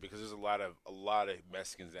different because there's a lot of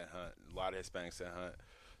Mexicans that hunt, a lot of Hispanics that hunt.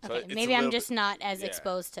 So Okay, it's maybe a I'm little just bit- not as yeah.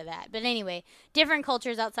 exposed to that. But anyway, different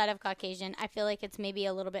cultures outside of Caucasian, I feel like it's maybe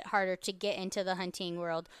a little bit harder to get into the hunting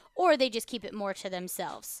world, or they just keep it more to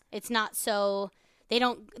themselves. It's not so they're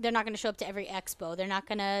not going to show up to every expo. They're not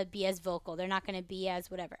going to be as vocal. They're not going to be as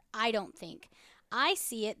whatever. I don't think. I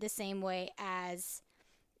see it the same way as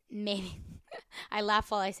maybe I laugh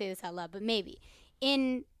while I say this out loud, but maybe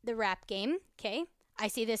in the rap game, okay? I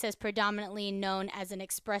see this as predominantly known as an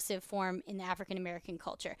expressive form in the African American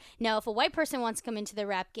culture. Now, if a white person wants to come into the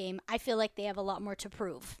rap game, I feel like they have a lot more to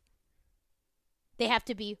prove. They have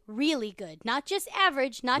to be really good, not just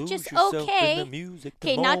average, not just okay.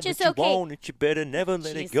 Okay, not just okay. You better never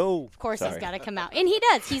let Jeez. it go. Of course, Sorry. he's got to come out. And he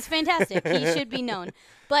does. He's fantastic. He should be known.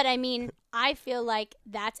 But, I mean, I feel like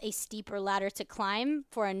that's a steeper ladder to climb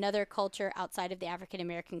for another culture outside of the African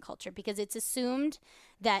American culture, because it's assumed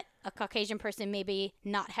that a Caucasian person maybe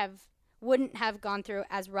wouldn't have gone through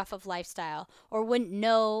as rough of lifestyle, or wouldn't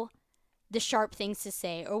know the sharp things to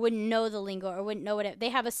say, or wouldn't know the lingo, or wouldn't know what they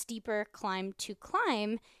have a steeper climb to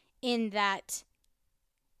climb in that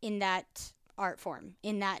art form,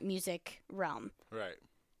 in that music realm. Right.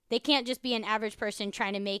 They can't just be an average person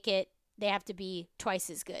trying to make it. They have to be twice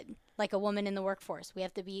as good. Like a woman in the workforce. We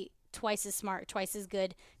have to be twice as smart, twice as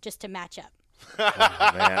good just to match up.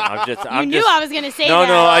 Man, I'm You knew I was going to say no, that.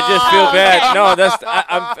 no, I just feel Oh, bad. okay.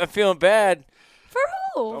 No, I'm feeling bad For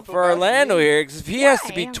who? for Orlando here, because if he has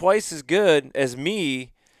to be Why? twice as good as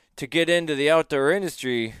me to get into the outdoor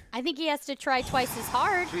industry, I think he has to try twice as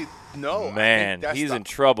hard. See, no, I man, think that's he's the- in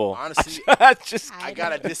trouble. Honestly, I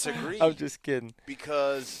gotta don't- disagree I'm just kidding.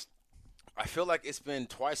 because I feel like it's been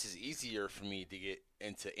twice as easier for me to get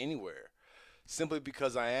into anywhere, simply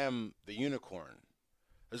because I am the unicorn.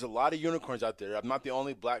 There's a lot of unicorns out there. I'm not the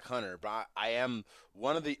only black hunter, but I am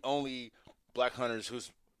one of the only black hunters who's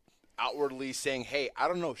outwardly saying, hey, I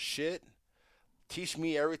don't know shit. Teach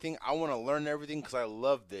me everything. I want to learn everything because I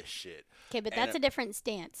love this shit. Okay, but And that's a different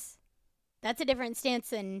stance. That's a different stance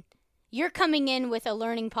than you're coming in with a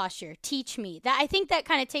learning posture. Teach me. I think that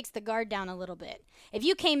kind of takes the guard down a little bit. If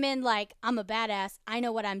you came in like, I'm a badass, I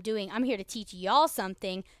know what I'm doing, I'm here to teach y'all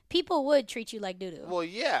something, people would treat you like doo-doo. Well,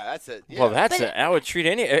 yeah, that's it. Yeah. Well, that's But it. I would treat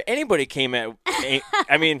anybody came at.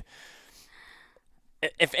 I mean,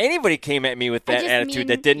 if anybody came at me with I that just attitude mean-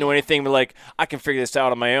 that didn't know yeah. anything, but like I can figure this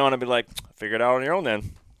out on my own, I'd be like, figure it out on your own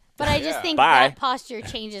then. But I just Yeah. think Bye. that posture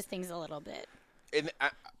changes things a little bit. And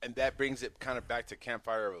that brings it kind of back to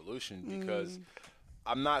Campfire Revolution, because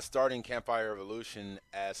I'm not starting Campfire Revolution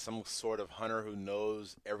as some sort of hunter who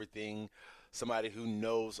knows everything, somebody who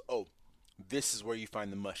knows, oh, this is where you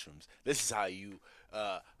find the mushrooms. This is how you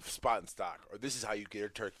spot and stock, or this is how you get a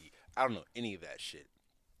turkey. I don't know any of that shit.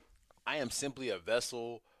 I am simply a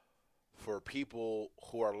vessel for people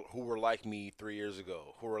who were like me 3 years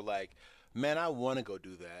ago, who were like, man, I want to go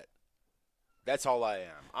do that. That's all I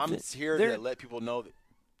am. I'm here there- to let people know that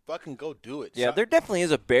fucking go do it. Yeah, So- there definitely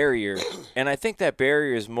is a barrier, and I think that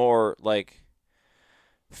barrier is more like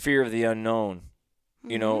fear of the unknown.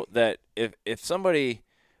 You know, that if somebody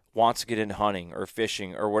wants to get into hunting or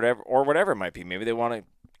fishing or whatever it might be, maybe they want to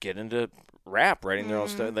get into rap, writing their own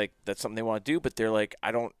stuff, like that's something they want to do, but they're like,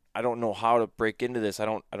 I don't know how to break into this. I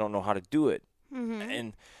don't know how to do it.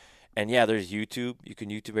 And yeah, there's YouTube. You can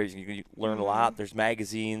YouTube everything. You can learn a lot. There's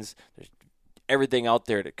magazines. There's everything out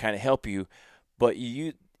there to kind of help you, but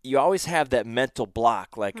you always have that mental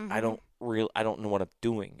block. Like I don't know what I'm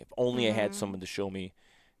doing. If only I had someone to show me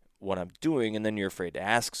what I'm doing, and then you're afraid to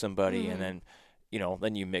ask somebody, and then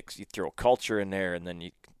then you throw culture in there, and then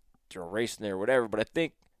you throw race in there, or whatever. But I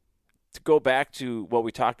think to go back to what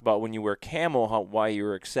we talked about when you wear camo, why you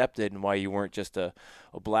were accepted and why you weren't just a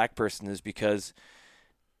black person is because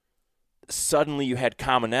suddenly you had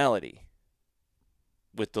commonality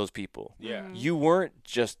with those people. Yeah. You weren't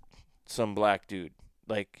just some black dude.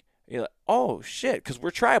 Like, you're like, oh shit, because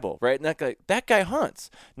we're tribal, right? And that guy hunts.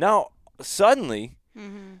 Now suddenly,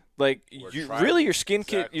 like We're you tribal. really your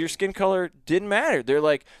skin color didn't matter. They're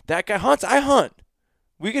like, that guy hunts, I hunt.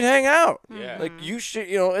 We could hang out. Yeah. Like you should,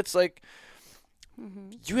 it's like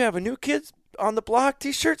you have a new kid, on the Block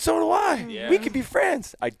T-shirt? So do I. Yeah. We could be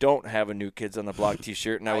friends. I don't have a New Kids on the Block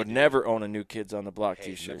T-shirt, and I would never own a New Kids on the Block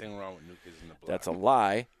Hey, T-shirt. nothing wrong with New Kids in the Block. That's a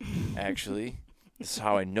lie, actually. This is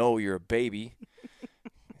how I know you're a baby.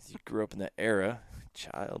 You grew up in that era,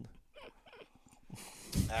 child.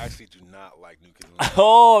 I actually do not like New Kids in the Block.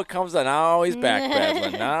 Oh, it comes on. Now he's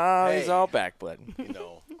backpedaling. Now he's Hey. all backpedaling. You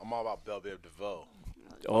know, I'm all about Belle Biv DeVoe.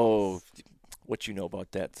 Oh, what you know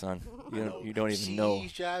about that, son? You don't even know.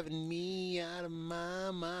 She's driving me out of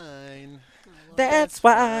my mind. That's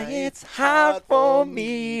why it's hard for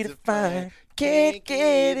me to find. Can't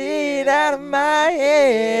get it out of my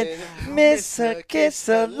head. Miss her, kiss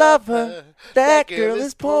her, love her. That girl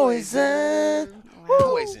is poison.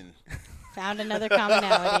 Poison. Found another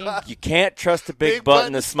commonality. You can't trust a big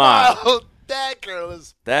button to smile. That girl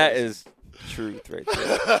is. That is truth right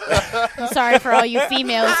there. I'm sorry for all you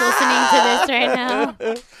females listening to this right now.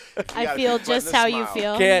 I got a feel big button just to how you smile.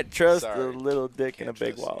 feel. Can't trust Sorry. a little dick and a Can't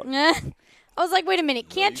big trust wallet. I was like, wait a minute.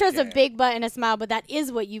 Can't you trust a can't. big butt and a smile, but that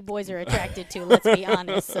is what you boys are attracted to. Let's be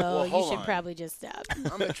honest. So Well, you hold should on. probably just stop.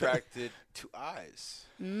 I'm attracted to eyes.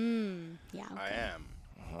 Yeah. I am.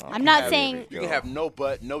 I'm not Have- saying. You can have no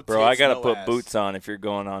butt, no tits, Bro, I gotta no put ass. boots on if you're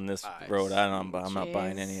going on this Eyes. road. I'm not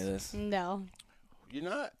buying any of Jeez. this. No. You're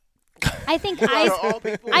not? I think Out eyes. of all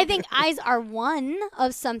people? I think eyes are one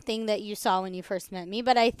of something that you saw when you first met me,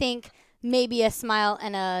 but I think maybe a smile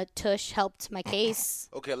and a tush helped my case.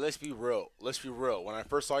 Okay, let's be real. When I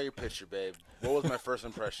first saw your picture, babe, what was my first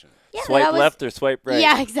impression? Yeah, that Swipe I was, left or swipe right?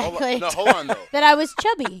 Yeah, Hold exactly. on. No, hold on, though. That I was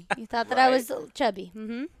chubby. You thought that I Right. was chubby.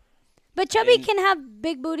 But chubby didn't- can have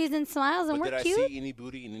big booties and smiles, and But we're did cute. I see any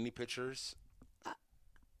booty in any pictures?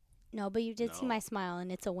 No, but you did see No. my smile,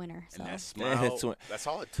 and it's a winner. So And that It's smile, what- that's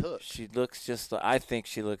all it took. She looks just. I think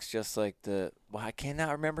she looks just like the. Well, I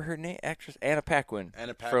cannot remember her name. Actress Anna Paquin.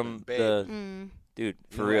 Anna Paquin, From babe. the dude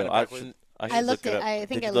You for know real. Anna I Paquin? should I looked look it at- up. I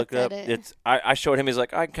think Did I you look looked it at up? it. It's. I showed him. He's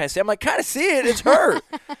like, I can kind of see. I'm like, kind of see it. It's her.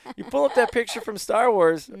 You pull up that picture from Star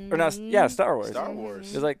Wars or not? Yeah, Star Wars. Star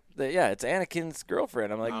Wars. It's like, it's Anakin's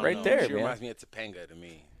girlfriend. I'm like, I don't right know. there, She man. reminds me of Topanga to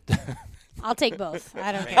me. I'll take both.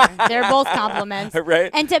 I don't care. They're both compliments. Right?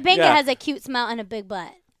 And Topanga Yeah. has a cute smile and a big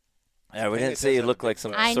butt. Yeah, we Topanga didn't does say you have a look big like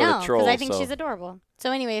some butt. I sort know, of troll. I think so. she's adorable.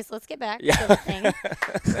 So, anyways, let's get back Yeah. to the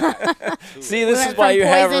thing. See, We this went is why from you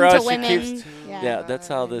have poison her to on. She women. keeps. Yeah. Yeah, that's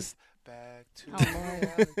how this. Back to Oh,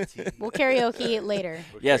 Lord. reality. We'll karaoke later.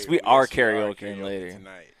 Yes, we are karaokeing later.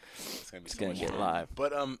 tonight. It's gonna be It's so gonna much get fun. live.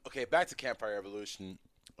 But okay, back to Campfire Revolution.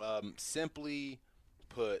 Simply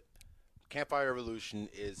put, Campfire Revolution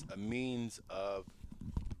is a means of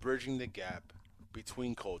bridging the gap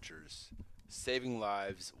between cultures, saving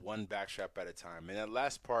lives one backstrap at a time. And that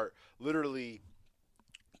last part literally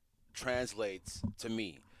translates to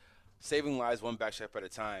me. Saving lives one backstrap at a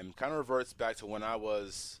time kind of reverts back to when I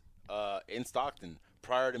was in Stockton.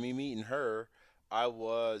 Prior to me meeting her, I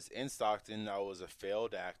was in Stockton. I was a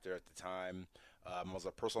failed actor at the time. I was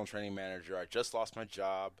a personal training manager. I just lost my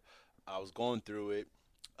job. I was going through it.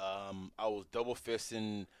 I was double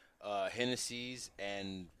fisting Hennessy's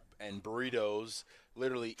and burritos,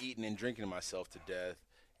 literally eating and drinking myself to death.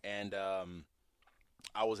 And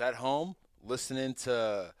I was at home listening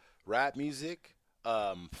to rap music,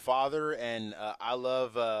 Father and I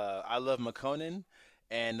love McConan,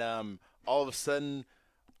 and all of a sudden,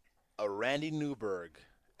 a Randy Newberg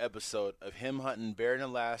episode of him hunting bear in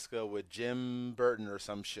Alaska with Jim Burton or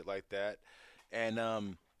some shit like that,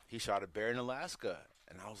 and he shot a bear in Alaska,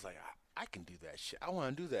 and I was like, I can do that shit. I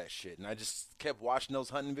want to do that shit, and I just kept watching those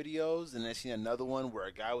hunting videos, and I seen another one where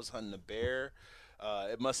a guy was hunting a bear.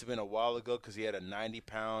 It must have been a while ago because he had a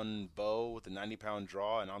 90-pound bow with a 90-pound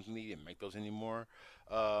draw, and I don't think he didn't make those anymore.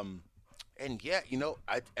 And yeah,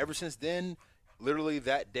 ever since then, literally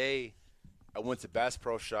that day, I went to Bass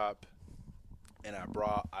Pro Shop, and I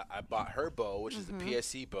bought her bow, which is a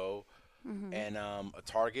PSC bow, and a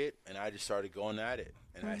target, and I just started going at it.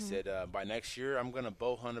 And I said, by next year, I'm gonna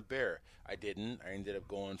bow hunt a bear. I didn't. I ended up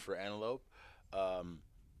going for antelope.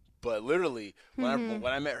 But literally, when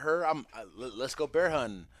I met her, let's go bear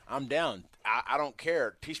hunting. I'm down. I don't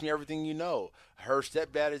care. Teach me everything you know. Her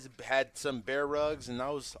stepdad had some bear rugs, and I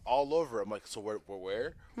was all over it. I'm like, so where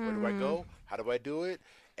do I go? How do I do it?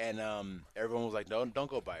 And everyone was like, don't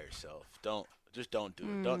go by yourself. Don't do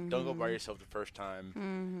it. Don't go by yourself the first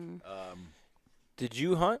time. Did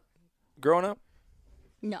you hunt growing up?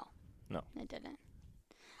 No. No.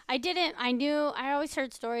 I didn't. I always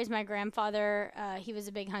heard stories. My grandfather, he was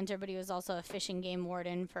a big hunter, but he was also a fish and game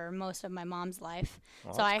warden for most of my mom's life.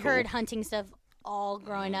 Oh, So I that's heard cool. hunting stuff all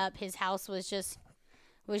growing up. His house was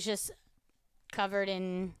just covered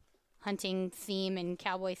in hunting theme and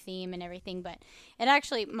cowboy theme and everything. But it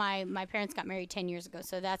actually, my parents got married 10 years ago,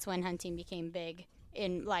 so that's when hunting became big.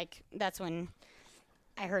 That's when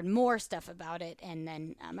I heard more stuff about it. And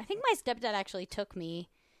then I think my stepdad actually took me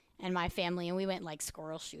and my family, and we went like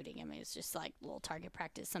squirrel shooting. I mean, it was just like a little target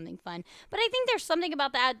practice, something fun. But I think there's something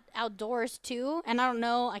about that outdoors too. And I don't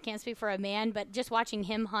know, I can't speak for a man, but just watching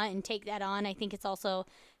him hunt and take that on, I think it's also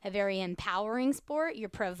a very empowering sport. You're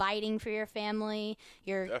providing for your family.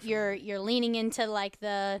 You're leaning into like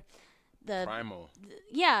the Primal.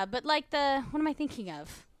 yeah, but like what am I thinking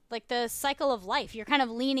of? Like the cycle of life. You're kind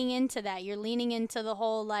of leaning into that. You're leaning into the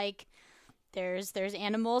whole like there's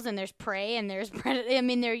animals and there's prey and there's predator. I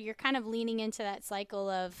mean, you're kind of leaning into that cycle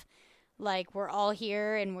of like we're all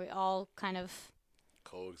here and we all kind of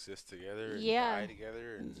coexist together and yeah die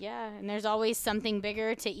together. And and there's always something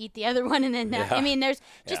bigger to eat the other one, and then that. Yeah. I mean, there's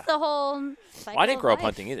just the whole cycle. Well, I didn't grow up of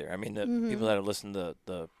life. hunting either. I mean, the people that have listened to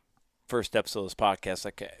the first episode of this podcast,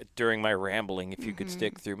 like during my rambling, if you could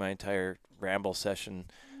stick through my entire ramble session,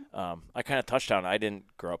 I kind of touched on it. I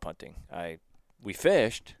didn't grow up hunting. We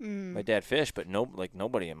fished. My dad fished, but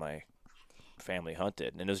nobody in my family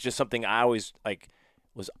hunted, and it was just something I always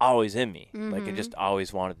was always in me. Like I just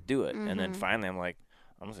always wanted to do it, and then finally I'm like,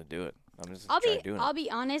 I'm just gonna do it. I'm just gonna try doing it. I'll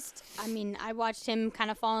be honest. I mean, I watched him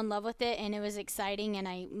kind of fall in love with it, and it was exciting. And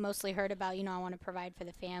I mostly heard about, I want to provide for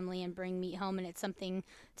the family and bring meat home, and it's something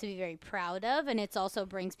to be very proud of. And it also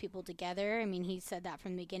brings people together. I mean, he said that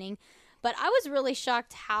from the beginning. But I was really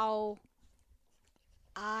shocked how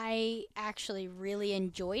I actually really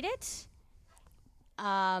enjoyed it.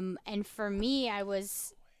 And for me,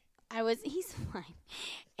 he's fine.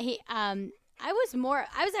 I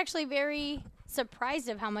was actually very surprised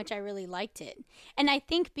of how much I really liked it. And I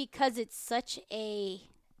think because it's I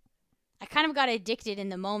kind of got addicted in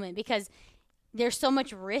the moment because there's so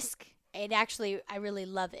much risk. I really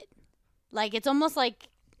love it. Like, it's almost like,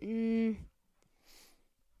 it's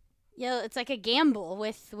like a gamble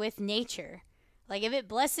with nature. Like, if it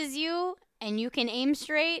blesses you and you can aim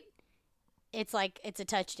straight, it's like it's a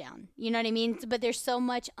touchdown. You know what I mean? But there's so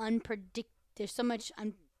much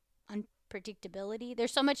unpredictability.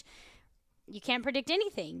 There's so much you can't predict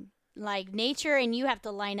anything. Like nature and you have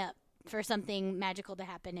to line up for something magical to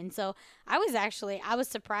happen. And so I was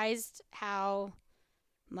surprised how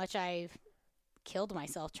much I've killed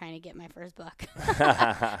myself trying to get my first buck.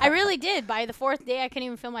 I really did. By the fourth day I couldn't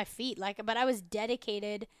even feel my feet. But I was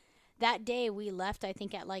dedicated. That day we left, I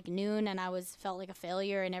think, at like noon, and I felt like a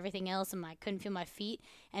failure and everything else, and I couldn't feel my feet.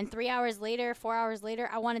 And 4 hours later,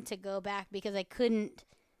 I wanted to go back because I couldn't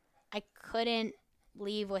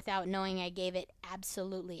leave without knowing I gave it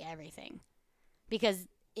absolutely everything. Because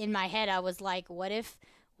in my head, I was like, what if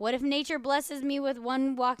nature blesses me with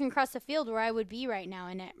one walking across the field where I would be right now,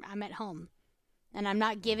 and I'm at home, and I'm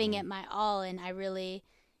not giving it my all, and I really...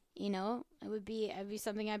 it would be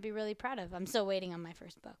something I'd be really proud of. I'm still waiting on my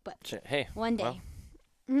first buck, but hey, one day.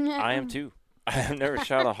 Well, I am too. I have never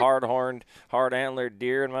shot a hard-horned, hard-antlered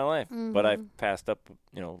deer in my life, but I've passed up,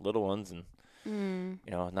 little ones, and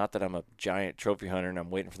not that I'm a giant trophy hunter and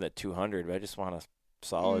I'm waiting for that 200, but I just want a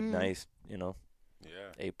solid, nice,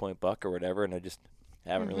 8-point buck or whatever, and I just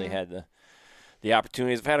haven't really had the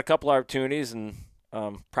opportunities. I've had a couple opportunities and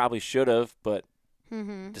probably should have, but.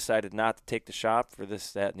 Decided not to take the shot for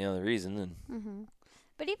this, that, and the other reason. And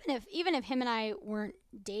But even if him and I weren't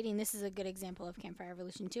dating, this is a good example of Campfire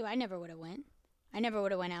Evolution too. I never would have went. I never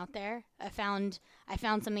would have went out there. I found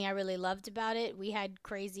something I really loved about it. We had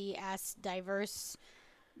crazy ass, diverse,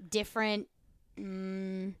 different,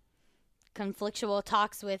 conflictual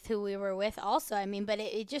talks with who we were with. Also, I mean, but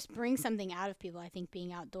it just brings something out of people. I think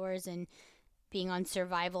being outdoors and being on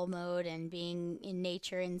survival mode and being in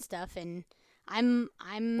nature and stuff and. I'm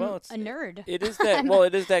a nerd. It is that. Well,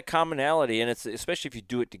 it is that commonality, and it's especially if you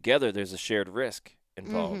do it together. There's a shared risk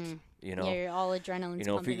involved. Yeah, you're all adrenaline.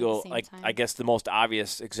 If you go, I guess the most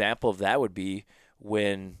obvious example of that would be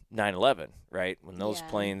when 9/11, right? When those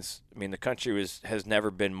planes. I mean, the country has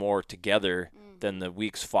never been more together than the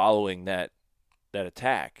weeks following that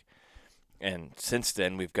attack, and since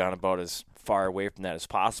then we've gone about as far away from that as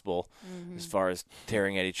possible, as far as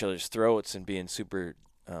tearing at each other's throats and being super.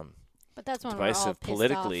 But that's when divisive we're all pissed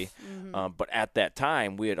politically, off. but at that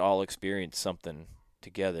time we had all experienced something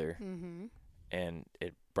together, and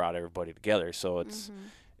it brought everybody together. So it's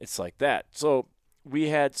like that. So we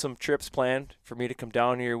had some trips planned for me to come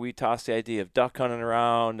down here. We tossed the idea of duck hunting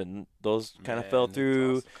around, and those kind of fell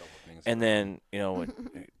through. And then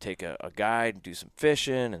take a guide and do some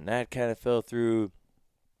fishing, and that kind of fell through.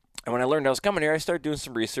 And when I learned I was coming here, I started doing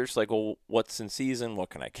some research, like, well, what's in season? What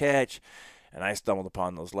can I catch? And I stumbled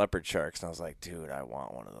upon those leopard sharks, and I was like, dude, I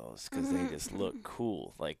want one of those because they just look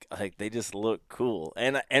cool. Like they just look cool.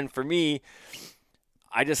 And for me,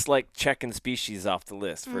 I just like checking species off the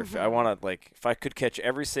list. I want to, like, if I could catch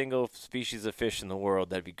every single species of fish in the world,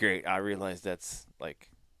 that'd be great. I realize that's like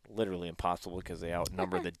literally impossible because they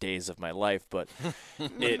outnumber the days of my life, but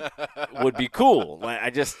it would be cool.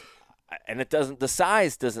 Like and it doesn't, the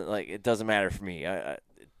size doesn't, like, it doesn't matter for me. I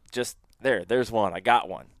just there's one. I got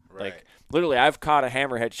one. Right. Like, literally, I've caught a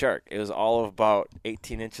hammerhead shark. It was all of about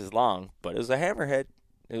 18 inches long, but it was a hammerhead.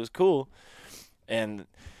 It was cool. And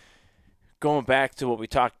going back to what we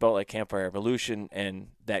talked about, like Campfire Evolution and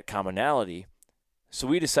that commonality, so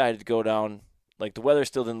we decided to go down, like, the weather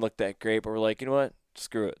still didn't look that great, but we're like, you know what?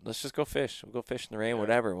 Screw it. Let's just go fish. We'll go fish in the rain,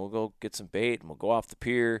 whatever. We'll go get some bait, and we'll go off the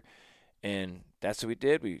pier. And that's what we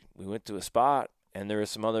did. We went to a spot, and there were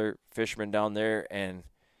some other fishermen down there, and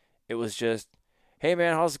it was just, hey,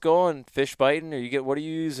 man, how's it going? Fish biting? Or what are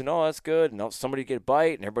you using? Oh, that's good. And somebody get a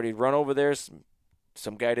bite, and everybody run over there.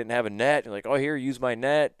 Some guy didn't have a net. You're like, oh, here, use my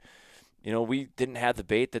net. You know, we didn't have the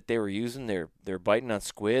bait that they were using. They're biting on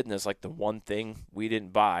squid, and that's like the one thing we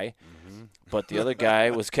didn't buy. But the other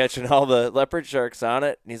guy was catching all the leopard sharks on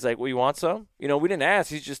it, and he's like, well, you want some? You know, we didn't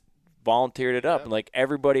ask. He just volunteered it up. And, like,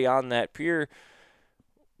 everybody on that pier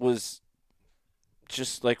was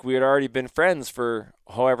just like we had already been friends for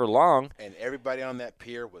however long. And everybody on that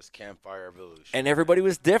pier was Campfire Evolution. And everybody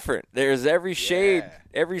was different. There's every shade,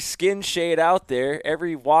 every skin shade out there,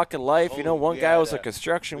 every walk of life. You know, one guy was a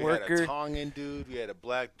construction worker. We had a Tongan dude. We had a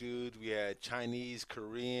black dude. We had Chinese,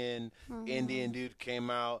 Korean, Indian dude came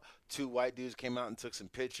out. 2 white dudes came out and took some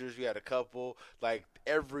pictures. We had a couple. Like,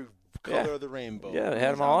 every color of the rainbow. Yeah, they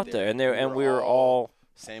had them all out there. And we were all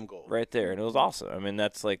same goal right there. And it was awesome. I mean,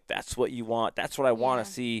 that's what you want. That's what I want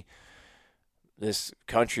to see this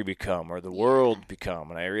country become, or the world become.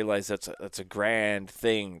 And I realize that's a grand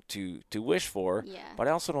thing to wish for. Yeah. But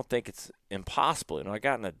I also don't think it's impossible. You know, I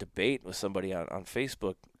got in a debate with somebody on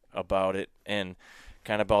Facebook about it, and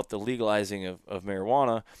kind of about the legalizing of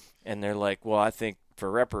marijuana. And they're like, well, I think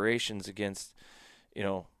for reparations against, you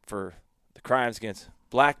know, for the crimes against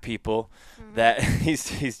black people, that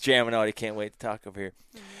he's jamming out. He can't wait to talk over here.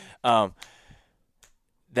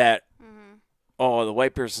 That the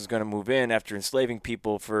white person's going to move in after enslaving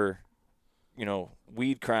people for, you know,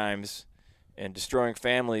 weed crimes and destroying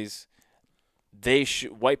families.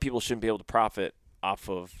 White people shouldn't be able to profit off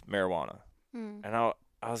of marijuana. And I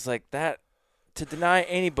was like, that, to deny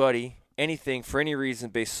anybody anything for any reason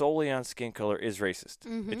based solely on skin color is racist.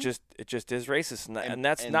 It just is racist, and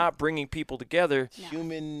that's not bringing people together.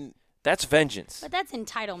 Human. That's vengeance. But that's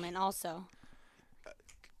entitlement also.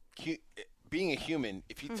 Being a human,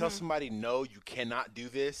 if you tell somebody no, you cannot do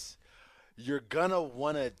this, you're gonna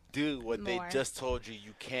want to do what they just told you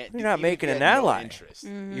can't do. You're not making an ally.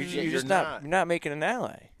 You're just not making an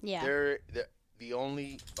ally. Yeah. They're the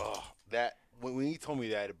only that when you told me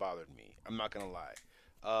that, it bothered me. I'm not gonna lie.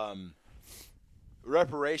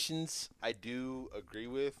 Reparations, I do agree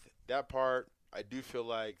with that part. I do feel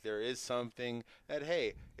like there is something that,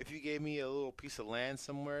 hey, if you gave me a little piece of land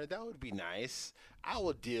somewhere, that would be nice. I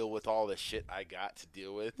will deal with all the shit I got to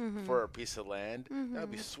deal with for a piece of land. That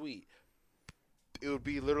would be sweet. It would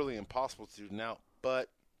be literally impossible to do now. But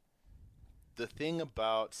the thing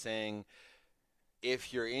about saying,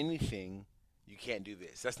 if you're anything, you can't do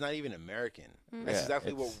this. That's not even American. That's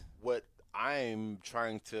exactly what I'm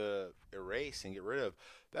trying to erase and get rid of.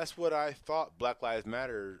 That's what I thought Black Lives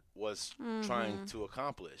Matter was trying to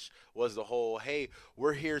accomplish, was the whole, hey,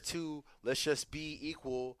 we're here too, let's just be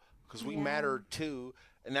equal because we matter too.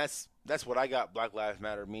 And that's what I got Black Lives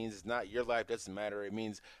Matter means. It's not your life doesn't matter. It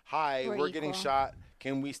means, hi, we're getting shot.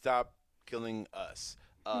 Can we stop killing us?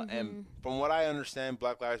 And from what I understand,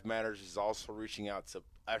 Black Lives Matter is also reaching out to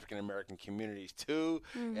African-American communities too,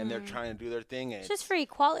 and they're trying to do their thing. And it's just for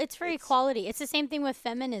equality. It's for equality. It's the same thing with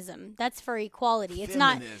feminism. That's for equality. It's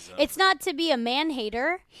not to be a man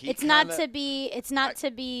hater. It's not to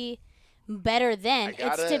be better than.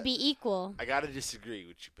 It's to be equal. I gotta disagree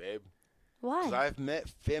with you, babe. Why? Because I've met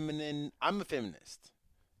I'm a feminist.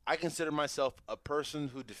 I consider myself a person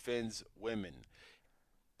who defends women,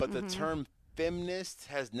 but the term feminist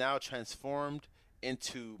has now transformed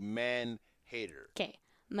into man hater. Okay,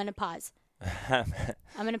 I'm gonna pause.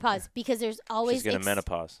 Because there's always. She's gonna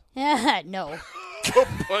menopause. No.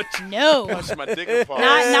 No. Punch my dick apart.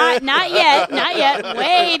 Not yet.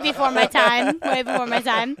 Way before my time. Oh,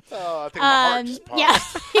 I think my heart just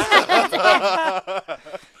paused. Yeah.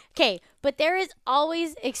 Okay, but there is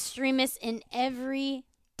always extremists in every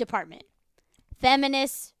department.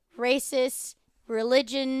 Feminists, racists,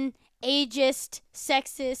 religion, ageist,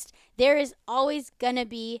 sexist. There is always going to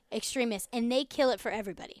be extremists, and they kill it for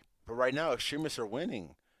everybody. But right now, extremists are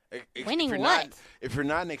winning. Winning if you're what? If you're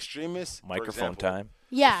not an extremist, Microphone time.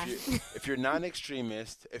 Yeah. If you're not an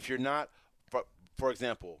extremist, if you're not, for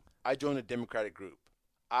example, I joined a Democratic group.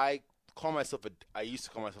 I used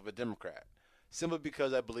to call myself a Democrat, simply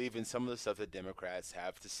because I believe in some of the stuff that Democrats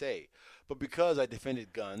have to say. But because I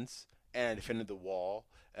defended guns, and I defended the wall,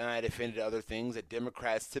 and I defended other things that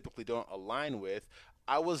Democrats typically don't align with,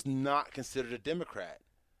 I was not considered a Democrat.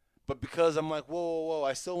 But because I'm like, whoa,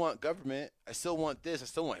 I still want government. I still want this. I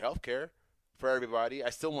still want health care for everybody.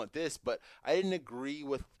 I still want this. But I didn't agree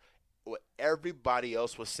with what everybody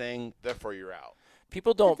else was saying, therefore you're out.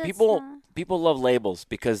 People love labels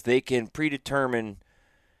because they can predetermine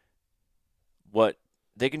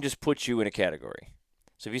they can just put you in a category.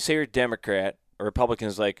 So if you say you're a Democrat, a Republican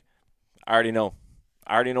is like, I already know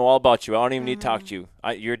all about you. I don't even need to talk to you.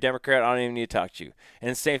 You're a Democrat. I don't even need to talk to you.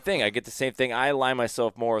 And the same thing. I get the same thing. I align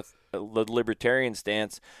myself more with the libertarian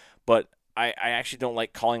stance, but I actually don't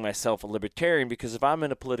like calling myself a libertarian because if I'm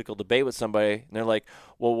in a political debate with somebody and they're like,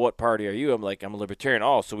 well, what party are you? I'm like, I'm a libertarian.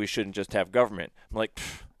 Oh, so we shouldn't just have government. I'm like,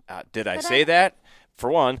 did I say that? For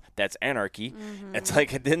one, that's anarchy. It's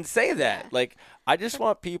like I didn't say that. Yeah. Like I just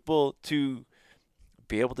want people to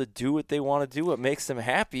be able to do what they want to do, what makes them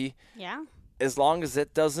happy. Yeah. As long as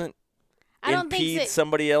it doesn't impede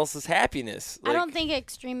somebody else's happiness. I don't think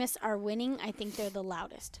extremists are winning. I think they're the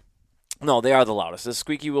loudest. No, they are the loudest. The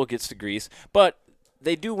squeaky wheel gets the grease. But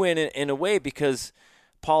they do win in a way because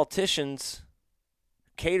politicians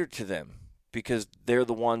cater to them because they're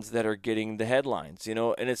the ones that are getting the headlines, and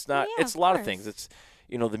it's not it's a lot of things. It's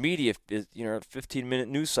the media is a 15-minute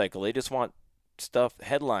news cycle. They just want stuff,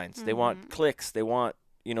 headlines. They want clicks. They want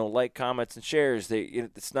like, comments, and shares.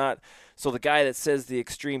 It's not so the guy that says the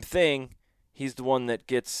extreme thing, he's the one that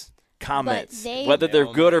gets comments, whether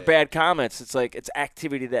they're good or bad comments. It's like it's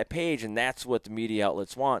activity to that page, and that's what the media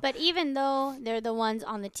outlets want. But even though they're the ones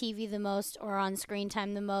on the TV the most, or on screen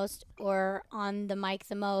time the most, or on the mic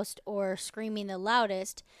the most, or screaming the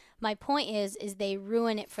loudest, my point is they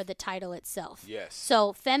ruin it for the title itself. Yes.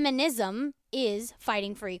 So feminism is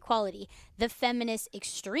fighting for equality. The feminist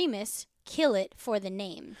extremists kill it for the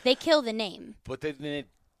name. They kill the name. But then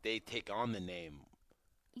they take on the name.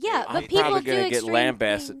 Yeah, I'm but people probably do gonna get extreme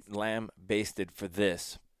lambasted for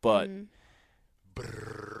this, but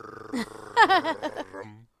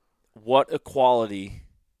what equality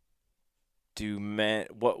do men?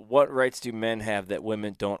 What rights do men have that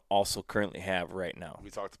women don't also currently have right now? We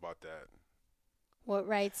talked about that. What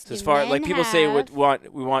rights do As far men like people have? say,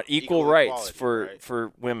 we want equal rights equality,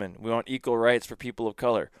 for women. We want equal rights for people of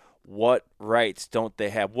color. What rights don't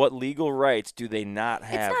they have? What legal rights do they not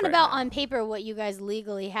have? It's not right about now? on paper what you guys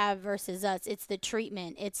legally have versus us. It's the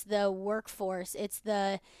treatment. It's the workforce. It's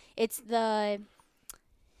the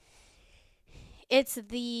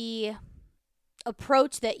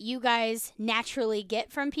approach that you guys naturally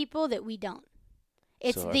get from people that we don't.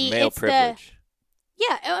 It's So the male it's privilege.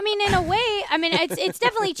 Yeah, I mean, in a way, it's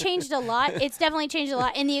definitely changed a lot. It's definitely changed a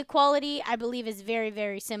lot, and the equality, I believe, is very,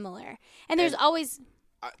 very similar. And there's always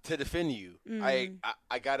To defend you, I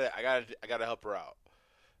gotta help her out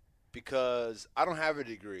because I don't have a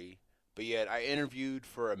degree, but yet I interviewed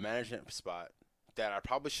for a management spot that I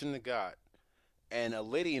probably shouldn't have got, and a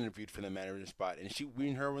lady interviewed for the management spot, and we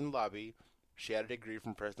and her were in the lobby. She had a degree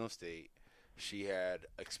from Fresno State. She had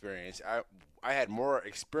experience. I had more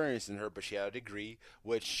experience than her, but she had a degree,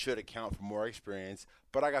 which should account for more experience.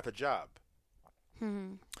 But I got the job.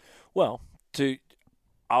 Well,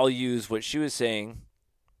 I'll use what she was saying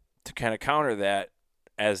to kind of counter that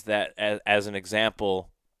as an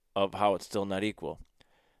example of how it's still not equal.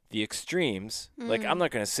 The extremes, like I'm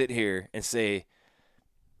not going to sit here and say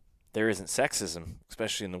there isn't sexism,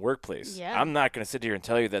 especially in the workplace. Yeah. I'm not going to sit here and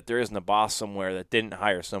tell you that there isn't a boss somewhere that didn't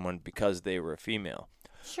hire someone because they were a female.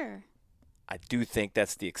 sure. I do think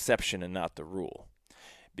that's the exception and not the rule,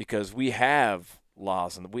 because we have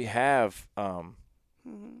laws and we have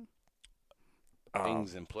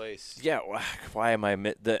Things in place. Yeah, why am I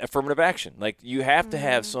the affirmative action? Like you have to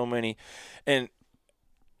have so many, and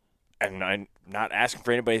I'm not asking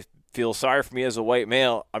for anybody to feel sorry for me as a white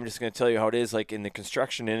male. I'm just going to tell you how it is. Like in the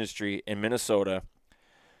construction industry in Minnesota,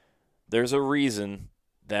 there's a reason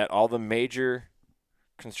that all the major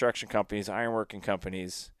construction companies, ironworking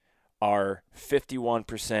companies, are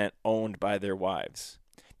 51% owned by their wives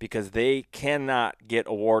because they cannot get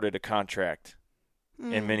awarded a contract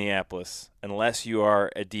in Minneapolis unless you are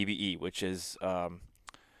a DBE, which is a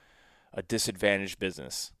disadvantaged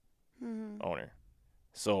business owner.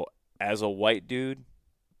 So as a white dude,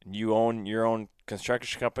 you own your own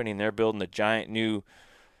construction company and they're building a giant new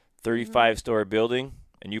 35-story building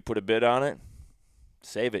and you put a bid on it,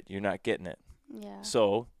 save it. You're not getting it. Yeah.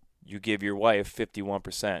 So you give your wife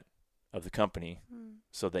 51% of the company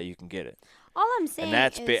so that you can get it. All I'm saying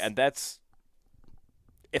And that's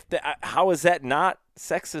how is that not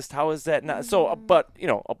sexist? How is that not? So, but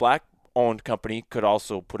a black-owned company could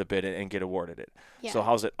also put a bid in and get awarded it. Yeah. So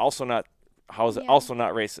how is it also not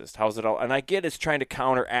racist? How is it all? And I get it's trying to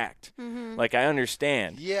counteract. Like I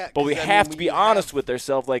understand. Yeah, but we have to be honest with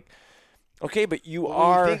ourselves. Like, okay, but you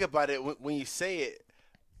are. When you think about it, when you say it,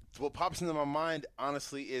 what pops into my mind,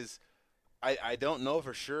 honestly, is I don't know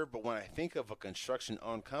for sure, but when I think of a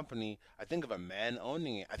construction-owned company, I think of a man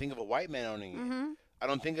owning it. I think of a white man owning it. I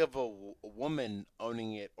don't think of a woman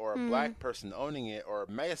owning it or a black person owning it or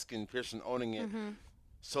a Mexican person owning it.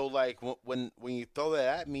 So, like, when you throw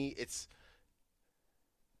that at me,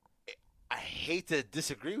 I hate to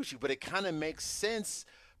disagree with you, but it kind of makes sense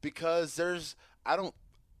because there's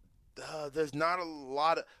not a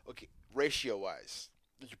lot of ratio-wise.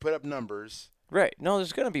 You put up numbers. Right. No,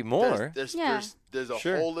 there's going to be more. There's a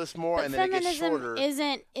Sure. whole list more, But and then it gets shorter.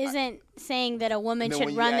 feminism isn't saying that a woman And then should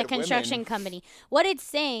when you run the add construction women- company. What it's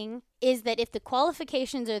saying is that if the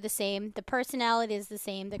qualifications are the same, the personality is the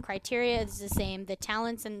same, the criteria is the same, the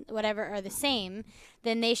talents and whatever are the same,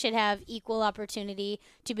 then they should have equal opportunity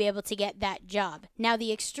to be able to get that job. Now,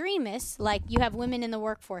 the extremists, like you have women in the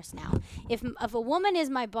workforce now. If a woman is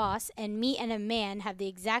my boss and me and a man have the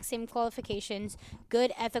exact same qualifications,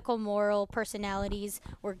 good ethical, moral personalities,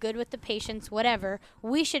 we're good with the patients, whatever,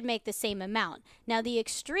 we should make the same amount. Now, the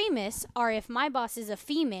extremists are if my boss is a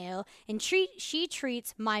female and she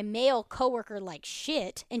treats my male coworker like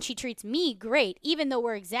shit and she treats me great, even though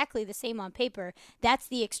we're exactly the same on paper, that's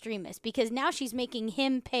the extremist, because now she's making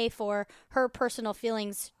him pay for her personal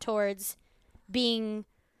feelings towards being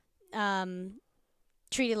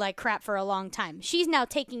treated like crap for a long time. She's now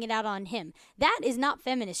taking it out on him. That is not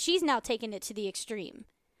feminist. She's now taking it to the extreme.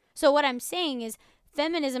 So what I'm saying is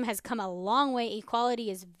feminism has come a long way. Equality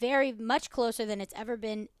is very much closer than it's ever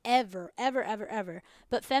been, ever.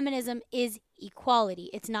 But feminism is equality.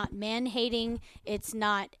 It's not man-hating. It's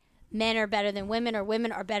not men are better than women or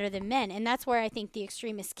women are better than men. And that's where I think the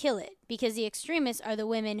extremists kill it, because the extremists are the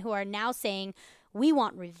women who are now saying, we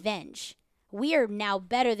want revenge. We are now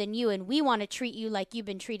better than you, and we want to treat you like you've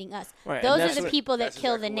been treating us. Right, Those and are that's the people that That's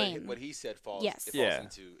kill exactly the name. What he said falls. Yes. It Yeah.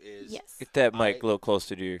 falls into is. Yes. Get that mic a little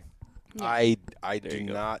closer to you. I There do you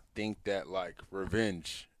go. not think that like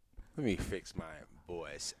revenge. Let me fix my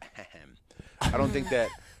voice. I don't think that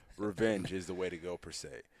revenge is the way to go per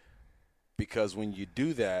se, because when you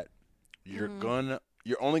do that, you're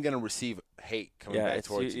only gonna receive hate coming back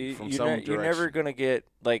towards you from some direction. You're never gonna get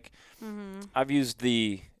like. I've used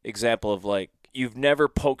the example of like you've never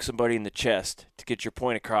poked somebody in the chest to get your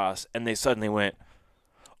point across, and they suddenly went,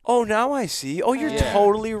 "Oh, now I see. Oh, you're Yeah.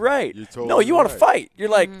 totally right. You're totally no, you want to right. fight. You're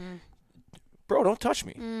like, bro, don't touch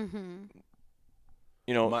me. Mm-hmm.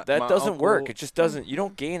 You know My that doesn't work. uncle- It just doesn't. You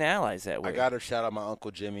don't gain allies that way. I gotta shout out my Uncle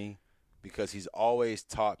Jimmy, because he's always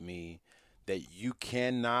taught me that you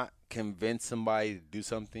cannot convince somebody to do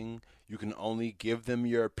something. You can only give them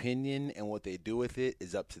your opinion, and what they do with it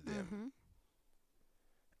is up to them.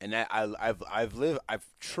 And that I've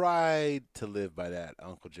tried to live by that,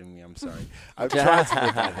 Uncle Jimmy. I'm sorry. I've tried to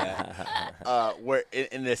live by that. Where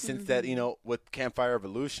in the sense that, with Campfire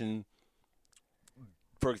Revolution,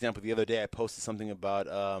 for example, the other day I posted something about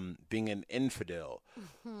being an infidel.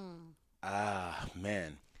 Ah,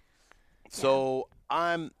 man. So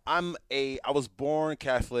I was born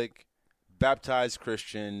Catholic, baptized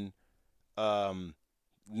Christian. Then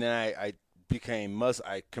I became Muslim.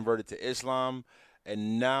 I converted to Islam,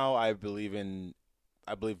 and now I believe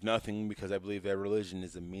nothing, because I believe that religion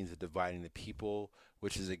is a means of dividing the people,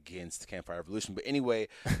 which is against Campfire Revolution. But anyway,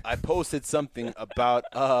 I posted something about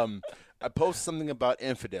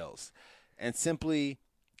infidels, and simply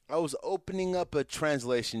I was opening up a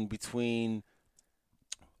translation between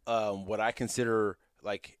what I consider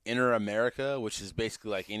like inner America, which is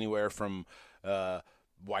basically like anywhere from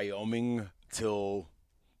Wyoming till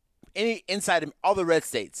inside of all the red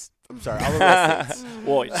states. I'm sorry, all the red states.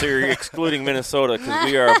 Well, so you're excluding Minnesota because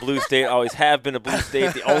we are a blue state, always have been a blue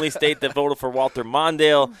state, the only state that voted for Walter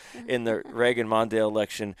Mondale in the Reagan-Mondale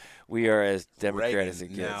election. We are as Democrat as it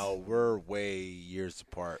gets. Now we're way years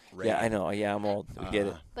apart. Yeah, I know. Yeah, I'm old. We get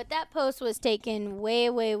it. But that post was taken way,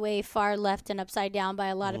 way, way far left and upside down by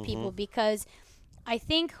a lot of people, because I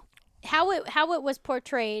think how it was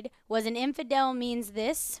portrayed was an infidel means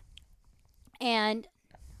this, and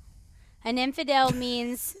an infidel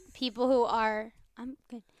means people who are – I'm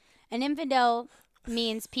good. An infidel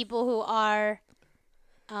means people who are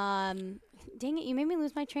Dang it, you made me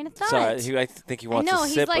lose my train of thought. Sorry, I think he wants know, a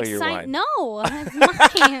he's sip like of your wine. No, it's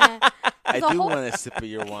mine. I There's a do whole- want a sip of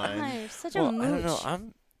your wine. Gosh, such Well, a mooch. I don't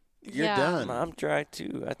know. You're Yeah. done. I'm dry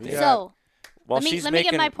too. I think. Yeah. So, While let me she's get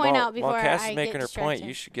making, my point out before while Cass I is making get her point, distracted.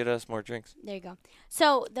 you should get us more drinks. there you go.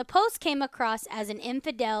 So, the post came across as an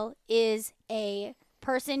infidel is a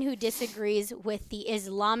person who disagrees with the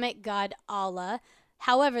Islamic god Allah.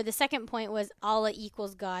 However, the second point was Allah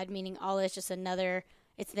equals God, meaning Allah is just another,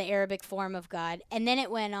 it's the Arabic form of God. And then it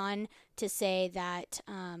went on to say that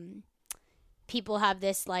people have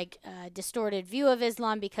this like distorted view of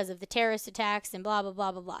Islam because of the terrorist attacks and blah, blah,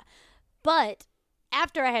 blah, blah, blah. But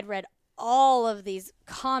after I had read all of these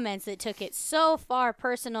comments that took it so far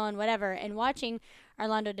personal and whatever, and watching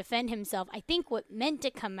Orlando defend himself, I think what meant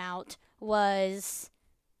to come out was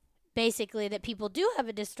basically that people do have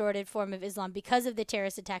a distorted form of Islam because of the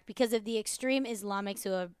terrorist attack, because of the extreme Islamics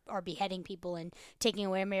who are beheading people and taking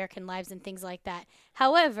away American lives and things like that.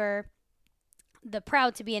 However, the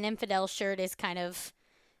proud to be an infidel shirt is kind of,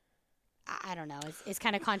 I don't know, it's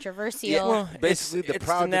kind of controversial. Yeah, Well, basically, it's the the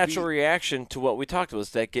proud to natural be- reaction to what we talked about is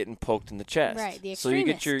that getting poked in the chest. Right, the So you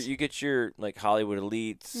get extremist. your like Hollywood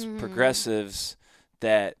elites, Mhm. progressives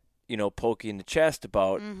that poke you in the chest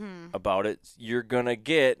about it. You're gonna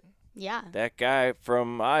get Yeah, that guy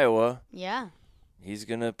from Iowa. yeah. He's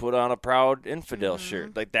gonna put on a proud infidel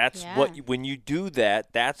shirt. Like that's what Yeah. when you do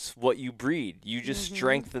that, that's what you breed. You just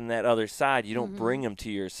strengthen that other side. You don't bring them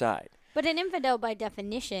to your side. But an infidel, by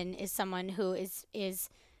definition, is someone who is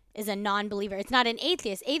a non-believer. It's not an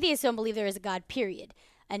atheist. Atheists don't believe there is a God. Period.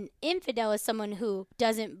 An infidel is someone who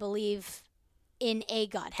doesn't believe in a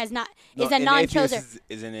God. Is a an non-choser. atheist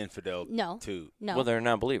is an infidel No. too. No. Well, they're a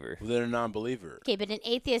non-believer. They're a non-believer. Okay, but an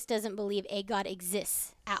atheist doesn't believe a God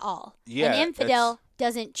exists at all. Yeah, An infidel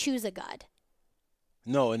doesn't choose a God.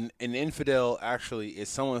 No, an infidel actually is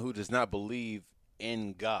someone who does not believe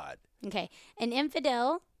in God. Okay, an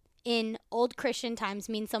infidel in old Christian times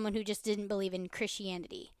means someone who just didn't believe in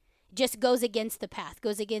Christianity. Just goes against the path,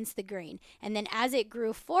 goes against the grain. And then as it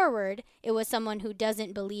grew forward, it was someone who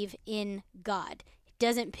doesn't believe in God.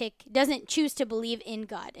 Doesn't choose to believe in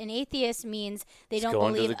God. An atheist means they He's don't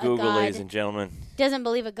going believe to the a Google, God. ladies and gentlemen. Doesn't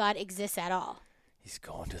believe a God exists at all. He's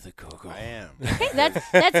going to the Google. I am. Okay,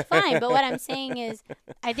 that's fine. But what I'm saying is,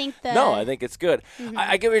 I think No, I think it's good. Mm-hmm.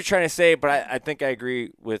 I get what you're trying to say, but I think I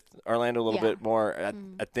agree with Orlando a little Yeah. bit more.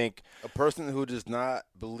 I think A person who does not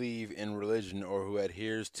believe in religion or who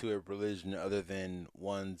adheres to a religion other than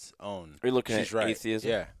one's own. Are you looking She's at right. atheism?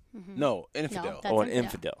 Yeah. No, infidel. That's an infidel.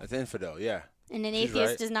 infidel. That's infidel, yeah. and an She's atheist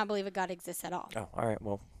right. does not believe a God exists at all. Oh, all right.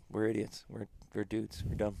 Well, we're idiots. We're dudes.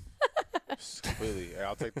 We're dumb. Completely.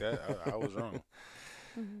 I'll take that. I was wrong.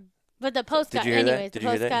 But the post Did got, you hear anyways, that? the Did you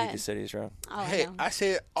hear post that? got. He just said he's wrong. Oh, Hey, no. I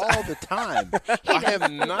say it all the time. I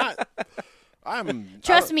am not.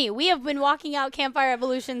 Trust me, we have been walking out Campfire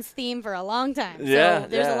Evolution's theme for a long time. Yeah, So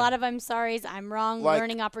there's yeah. a lot of I'm sorry's, I'm wrong, Like,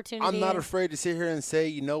 learning opportunity. I'm not afraid to sit here and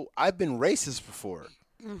say, I've been racist before.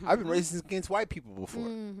 I've been racist against white people before.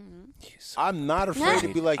 I'm not afraid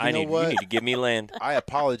to be like, You what? need to give me land. I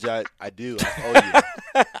apologize. I do. I owe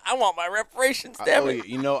you. I want my reparations, I damn owe it.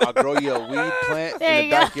 you. I'll grow you a weed plant There in the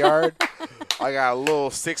you go. backyard. I got a little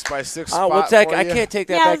 6x6 Oh, spot what's that? for I you. can't take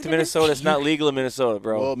that Yeah, I back was to gonna Minnesota. It's not legal in Minnesota,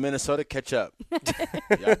 bro. Well, Minnesota, catch up.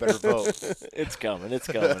 Y'all better vote. It's coming. It's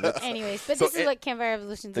coming. It's- Anyways, but So this is what Campfire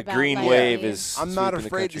Evolution's the about. green like, wave you- is. I'm not sweeping the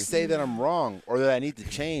afraid to country. say that I'm wrong or that I need to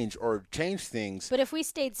change or change things. But if we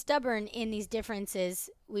stayed stubborn in these differences,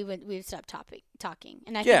 we would stop talking.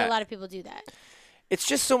 And I Yeah. think a lot of people do that. It's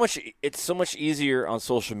just so much. It's so much easier on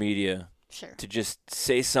social media Sure. to just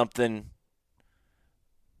say something.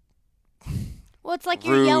 Well, it's like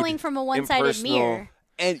you're rude, yelling from a one-sided impersonal, mirror.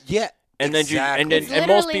 And yet, And then exactly. It's and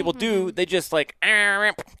most literally- people do. They just like,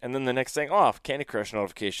 and then the next thing off Candy Crush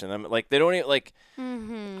notification. I'm like, they don't even like.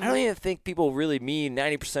 Mm-hmm. I don't even think people really mean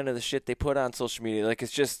 90% of the shit they put on social media. Like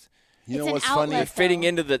it's just you know It's an what's outlet, funny? they're fitting though.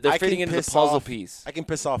 into the I can fitting into the piss puzzle off- piece. I can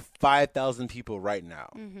piss off 5,000 people right now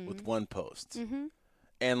Mm-hmm. with one post. Mm-hmm.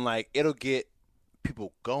 And, it'll get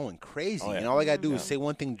people going crazy. Oh, yeah. And all I got to do Yeah. is say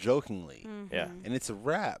one thing jokingly. Yeah. And it's a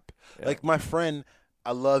wrap. Yeah. Like, my friend,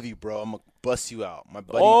 I love you, bro. I'm going to bust you out. My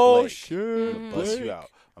buddy Oh Blake. shit! I'm going to bust you out.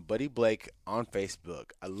 My buddy Blake on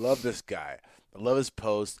Facebook. I love this guy. I love his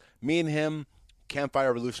posts. Me and him,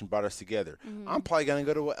 Campfire Revolution brought us together. I'm probably going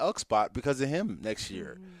to go to an Elk Spot because of him next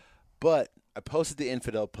year. But I posted the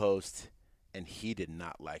infidel post, and he did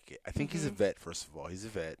not like it. I think he's a vet, first of all. He's a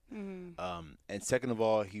vet. And second of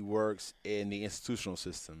all, he works in the institutional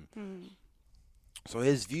system. So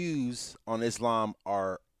his views on Islam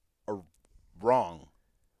are wrong.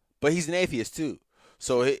 But he's an atheist, too.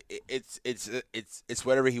 So it's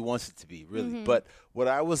whatever he wants it to be, really. But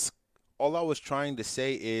all I was trying to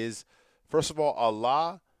say is, first of all,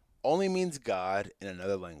 Allah only means God in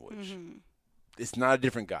another language. It's not a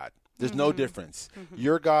different God. There's no difference.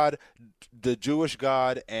 Your God, the Jewish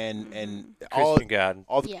God, and Christian God.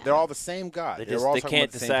 they're all the same God. They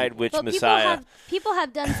can't decide which But Messiah. people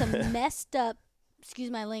have done some messed up, excuse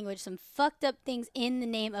my language, some fucked up things in the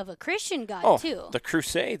name of a Christian God too. The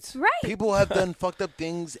Crusades. Right. People have done fucked up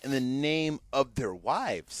things in the name of their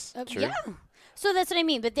wives. True. Yeah. So that's what I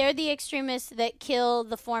mean. But they're the extremists that kill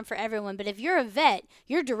the form for everyone. But if you're a vet,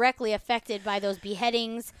 you're directly affected by those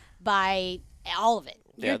beheadings, by all of it.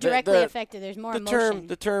 You're directly affected. There's more emotion.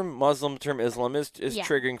 The term Muslim, the term Islam is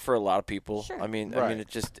triggering for a lot of people. Sure. I mean, it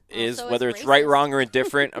just Well, is. so Whether is it's right, racist. wrong, or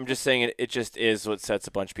indifferent, I'm just saying it just is what sets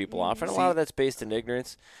a bunch of people off, and a lot of that's based in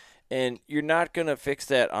ignorance. And you're not gonna fix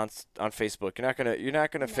that on Facebook. You're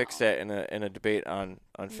not gonna fix that in a debate on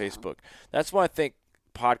Facebook. That's why I think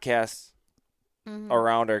podcasts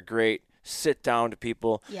around are great. Sit down to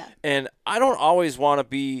people. Yeah. And I don't always want to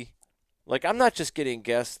be like, I'm not just getting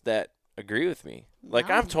guests that agree with me. Like,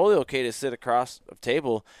 No. I'm totally okay to sit across a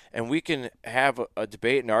table and we can have a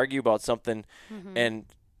debate and argue about something and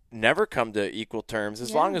never come to equal terms.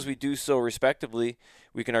 As long as we do so respectively,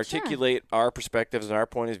 we can articulate our perspectives and our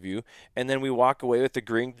point of view, and then we walk away with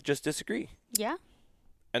agreeing to just disagree. Yeah.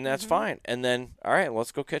 And that's fine. And then, all right,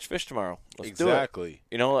 let's go catch fish tomorrow. Let's do it. Exactly.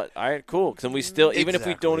 You know, all right, cool. Because then we still, even if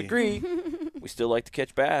we don't agree, we still like to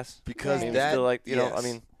catch bass. Because I mean, that, we still like,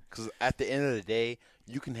 yes. Because at the end of the day,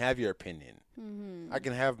 you can have your opinion. I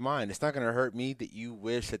can have mine. It's not going to hurt me that you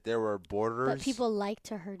wish that there were borders. But people like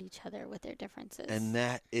to hurt each other with their differences. And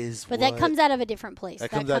that is but what... that comes out of a different place.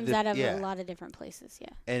 That comes out of yeah. a lot of different places, yeah.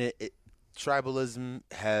 And tribalism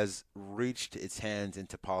has reached its hands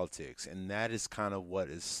into politics, and that is kind of what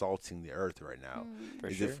is salting the earth right now.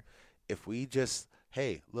 For sure. If we just,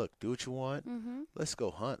 hey, look, do what you want. Let's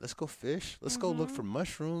go hunt. Let's go fish. Let's go look for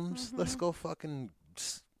mushrooms. Let's go fucking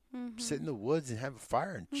sit in the woods and have a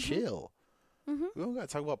fire and chill. We don't got to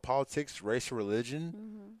talk about politics, race, or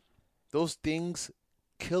religion. Those things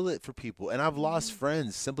kill it for people. And I've lost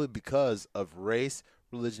friends simply because of race,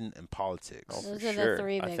 religion, and politics. Oh, Those for are the sure.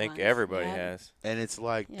 three I big think ones. everybody Yeah. has. And it's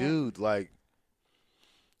like, Yeah. dude, like,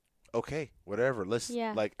 okay, whatever. Let's,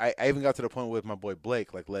 like, I even got to the point with my boy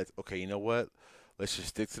Blake, like, okay, you know what? Let's just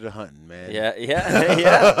stick to the hunting, man. Yeah. I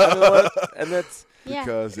mean, and that's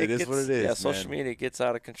Because it is what it is. Yeah, social man. media gets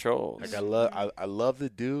out of control. Like, I love the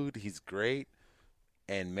dude. He's great.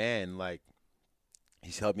 And, man, like,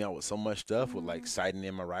 he's helped me out with so much stuff with, like, sighting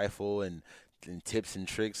in my rifle and tips and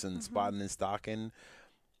tricks and spotting and stalking.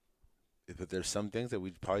 But there's some things that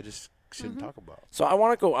we probably just shouldn't talk about. So I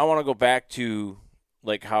want to go back to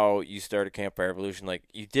like how you started Campfire Evolution. Like,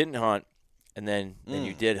 you didn't hunt, and then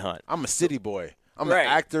you did hunt. I'm a city boy. I'm Right.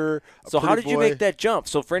 an actor. So how did you make that jump?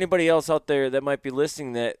 So for anybody else out there that might be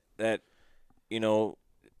listening that you know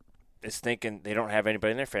is thinking they don't have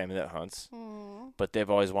anybody in their family that hunts, but they've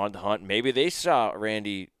always wanted to hunt. Maybe they saw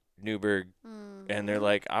Randy Newberg and they're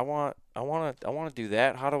like, I want to do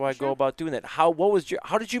that. How do I go about doing that? How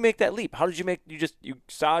did you make that leap? How did you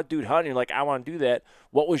saw a dude hunting, you're like, I want to do that.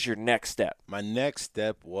 What was your next step? My next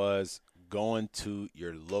step was going to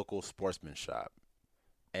your local sportsman shop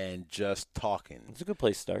and just talking. It's a good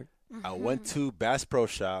place to start. I went to Bass Pro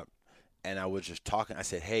Shop and I was just talking. I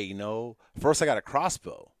said, hey, first I got a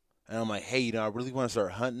crossbow. And I'm like, hey, I really want to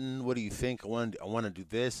start hunting. What do you think? I want to do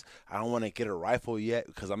this. I don't want to get a rifle yet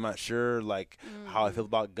because I'm not sure, like, how I feel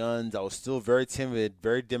about guns. I was still very timid,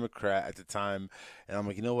 very Democrat at the time. And I'm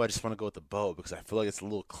like, you know what? I just want to go with the bow because I feel like it's a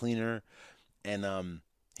little cleaner. And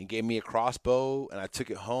he gave me a crossbow, and I took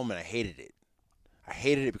it home, and I hated it. I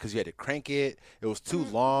hated it because you had to crank it. It was too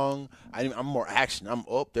long. I'm more action.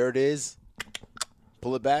 There it is.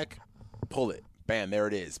 Pull it back. Pull it. Bam, there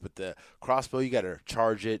it is. But the crossbow, you got to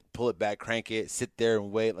charge it, pull it back, crank it, sit there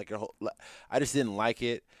and wait. I just didn't like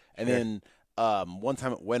it. And then one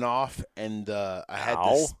time it went off, and I had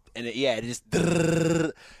this, and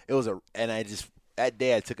that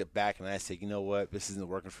day I took it back, and I said, you know what, this isn't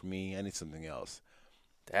working for me. I need something else.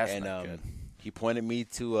 That's not good. He pointed me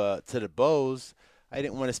to the bows. I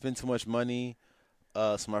didn't want to spend too much money,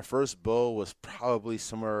 so my first bow was probably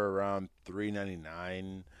somewhere around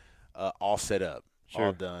 $399. All set up,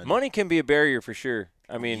 all done. Money can be a barrier for sure.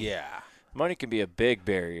 I mean, yeah, money can be a big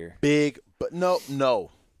barrier. But no.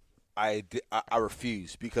 I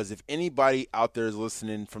refuse, because if anybody out there is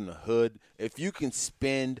listening from the hood, if you can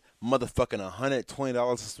spend motherfucking $120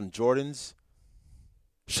 on some Jordans,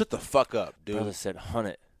 shut the fuck up, dude. Brother said hunt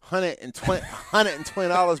it.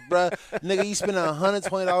 $120, bruh. Nigga, you spending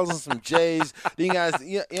 $120 on some J's. Then you guys,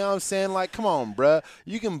 you know what I'm saying? Like, come on, bruh.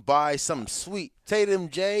 You can buy something sweet. Take them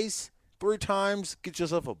J's 3 times. Get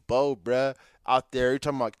yourself a bow, bruh. Out there, you're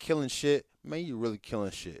talking about killing shit. Man, you really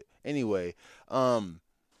killing shit. Anyway, I'm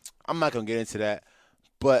not going to get into that.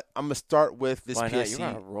 But I'm going to start with this Why not? PSC. You're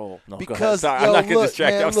on a roll. No, Because, go ahead. Sorry, yo, I'm not going to look,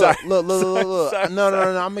 distract you. man, I'm sorry. Look. Sorry, No.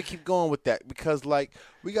 sorry. I'm going to keep going with that. Because, like,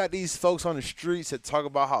 we got these folks on the streets that talk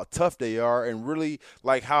about how tough they are and really,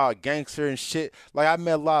 like, how a gangster and shit. Like, I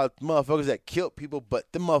met a lot of motherfuckers that killed people,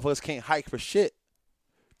 but them motherfuckers can't hike for shit.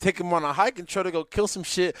 Take them on a hike and try to go kill some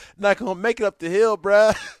shit. Not going to make it up the hill,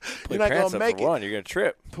 bruh. You're not going to make it. One, you're going to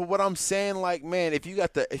trip. But what I'm saying, like, man, if you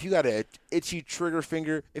got an itchy trigger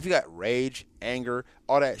finger, if you got rage, anger,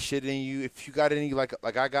 all that shit in you, if you got any, like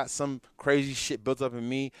I got some crazy shit built up in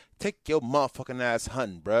me, take your motherfucking ass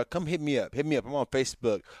hunting, bro. Come hit me up. I'm on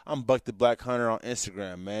Facebook. I'm Buck the Black Hunter on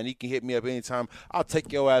Instagram, man. You can hit me up anytime. I'll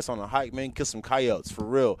take your ass on a hike, man. Kill some coyotes, for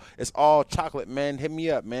real. It's all chocolate, man. Hit me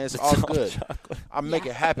up, man. It's all good. I'll make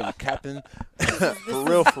it happen, Captain. for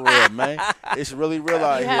real, man. It's really real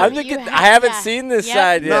out here. I haven't seen this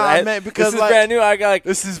side yet. Nah, man, because this is like, brand new. I got like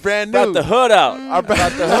this is brand new. Brought the hood out. I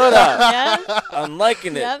brought the hood out. Yeah. I'm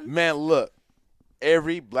liking it. Yep. Man, look,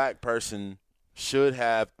 every black person should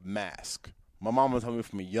have a mask. My mama told me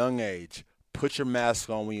from a young age, put your mask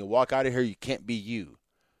on. When you walk out of here, you can't be you.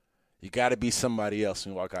 You got to be somebody else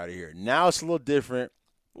when you walk out of here. Now it's a little different.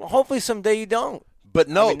 Well, hopefully someday you don't. But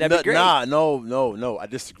no, I mean, that'd be great. no. I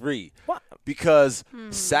disagree. What? Because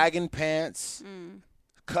sagging pants,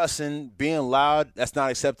 cussing, being loud, that's not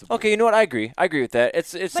acceptable. Okay, you know what? I agree. I agree with that.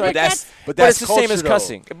 It's But like that's- But but it's that's the same culture, as though.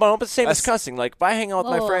 cussing. But it's the same as That's- cussing. Like if I hang out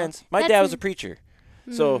with my Whoa. friends, my That's dad was a- a preacher,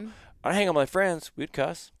 so I hang out with my friends. We'd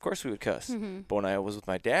cuss. Of course, we would cuss. But when I was with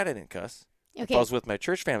my dad, I didn't cuss. If Okay. I was with my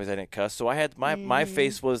church families, I didn't cuss. So I had my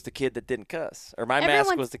face was the kid that didn't cuss, or my mask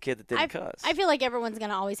Everyone's- was the kid that didn't cuss. I feel like everyone's going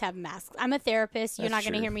to always have masks. I'm a therapist. You're That's not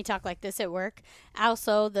going to true. hear me talk like this at work.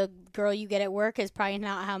 Also, the girl you get at work is probably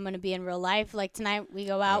not how I'm going to be in real life. Like tonight, we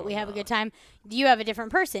go out, we have a good time. You have a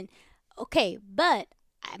different person. Okay, but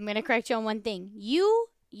I'm going to correct you on one thing. You,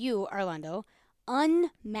 Orlando,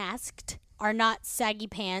 unmasked are not saggy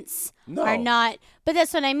pants. No. Are not. But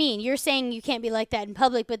that's what I mean. You're saying you can't be like that in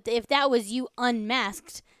public. But if that was you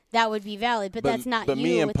unmasked, that would be valid. But that's not but you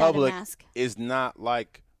me in without public a mask. is not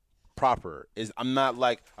like proper.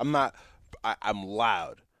 I'm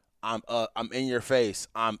loud. I'm in your face.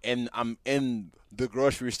 I'm in the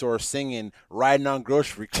grocery store singing, riding on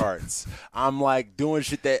grocery carts. I'm like doing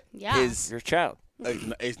shit that Yeah. You're a child.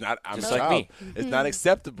 it's not. I'm Just a like child. me. It's not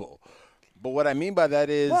acceptable. But what I mean by that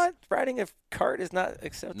is What? Riding a cart is not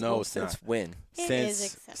acceptable. No, it's since not. when? It is since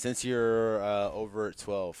acceptable. since you're over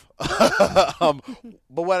 12. But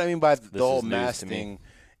what I mean by the whole is news mask to me. thing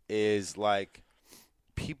is like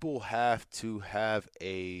people have to have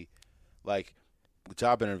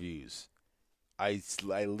job interviews. I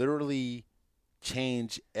literally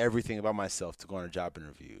change everything about myself to go on a job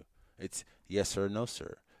interview. It's yes sir, no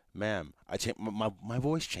sir. Ma'am, I change my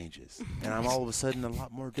voice changes, and I'm all of a sudden a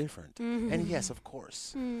lot more different. And yes, of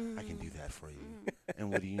course, I can do that for you.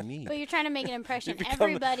 And what do you need? But you're trying to make an impression. You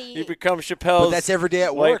Everybody. become Chappelle's But that's every day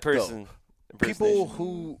at white work, person. though. People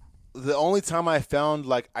who the only time I found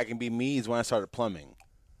like I can be me is when I started plumbing.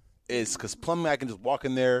 Is because plumbing I can just walk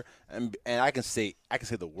in there and I can say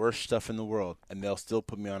the worst stuff in the world and they'll still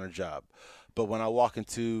put me on a job. But when I walk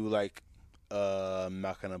into like I'm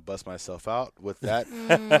not gonna bust myself out with that.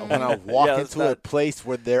 When I walk into a place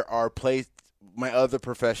where there are my other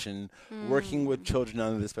profession, working with children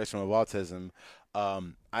under the spectrum of autism,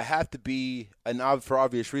 I have to be, and for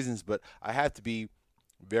obvious reasons, but I have to be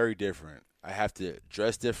very different. I have to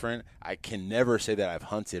dress different. I can never say that I've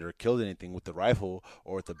hunted or killed anything with the rifle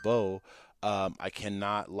or with the bow. I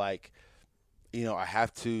cannot I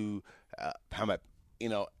have to,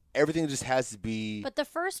 everything just has to be. But the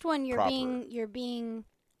first one, you're proper. being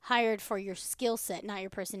hired for your skill set, not your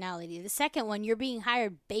personality. The second one, you're being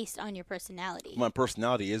hired based on your personality, My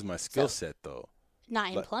personality is my skill set, though.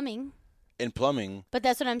 not in plumbing. In plumbing, But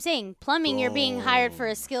that's what I'm saying. Plumbing, you're being hired for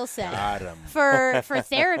a skill set. got 'em. For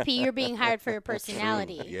therapy, you're being hired for your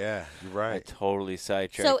personality. Yeah, you're I right. totally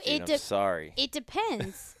sidetracked So you. it I'm sorry. It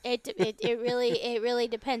depends. It really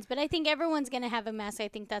depends. But I think everyone's gonna have a mask. I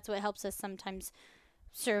think that's what helps us sometimes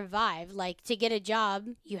survive. Like to get a job,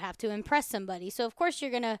 you have to impress somebody. So of course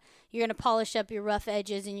you're gonna polish up your rough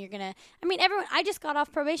edges, and everyone. I just got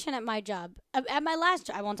off probation at my job. At my last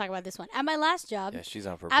job, I won't talk about this one. At my last job, Yeah, she's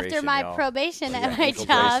on probation. after my y'all. probation at Yeah, my probation.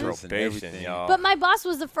 job. and Probation, everything. y'all. But my boss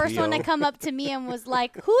was the first one to P.O. come up to me and was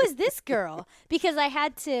like, "Who is this girl?" Because I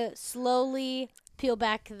had to slowly peel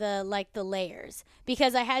back the layers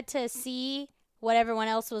because I had to see what everyone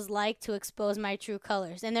else was like to expose my true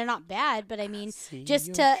colors. And they're not bad, but I mean,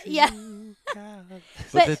 just to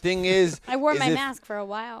But the thing is, I wore my if, mask for a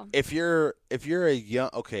while. If you're a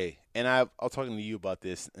young, okay, and I was talking to you about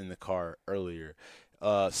this in the car earlier.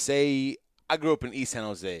 Say I grew up in East San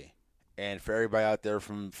Jose, and for everybody out there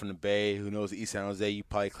from the Bay who knows East San Jose, you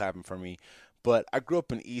probably clapping for me. But I grew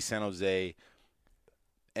up in East San Jose,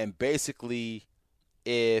 and basically,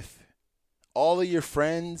 if all of your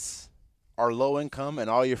friends are low income and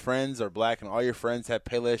all your friends are black and all your friends have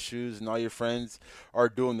Payless shoes and all your friends are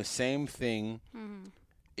doing the same thing, and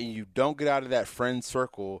you don't get out of that friend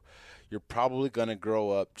circle, you're probably going to grow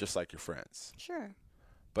up just like your friends. Sure.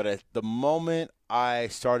 But at the moment I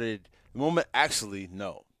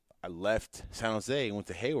left San Jose and went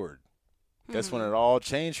to Hayward. That's when it all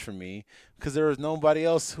changed for me because there was nobody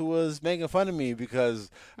else who was making fun of me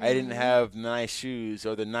because I didn't have nice shoes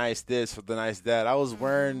or the nice this or the nice that. I was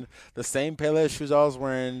wearing the same Payless shoes I was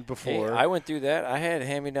wearing before. Hey, I went through that. I had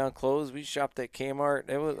hand-me-down clothes. We shopped at Kmart.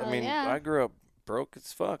 It was. I grew up broke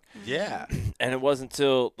as fuck. Yeah. And it wasn't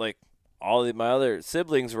until like all of my other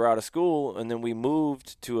siblings were out of school, and then we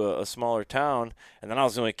moved to a smaller town, and then I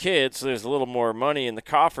was the only kid, so there's a little more money in the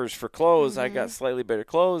coffers for clothes. I got slightly better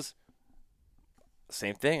clothes.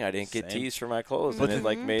 Same thing. I didn't get teased for my clothes, and it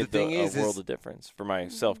made a world of difference for my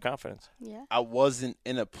self-confidence. Yeah. I wasn't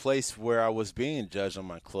in a place where I was being judged on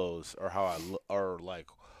my clothes or how I or like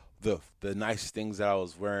the nicest things that I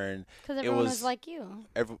was wearing. Because everyone was like you.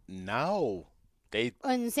 In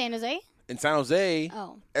San Jose? In San Jose,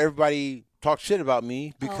 everybody talked shit about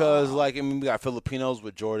me because, we got Filipinos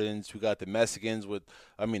with Jordans. We got the Mexicans with,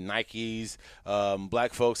 Nikes.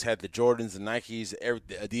 Black folks had the Jordans, the Nikes, the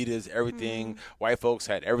Adidas, everything. White folks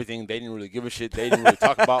had everything. They didn't really give a shit. They didn't really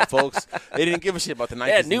talk about folks. They didn't give a shit about the Nikes.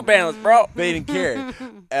 Yeah, New Balance, bro. They didn't care.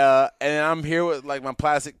 And I'm here with, my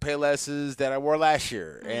plastic Paylesses that I wore last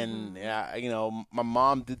year. And, my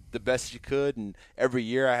mom did the best she could. And every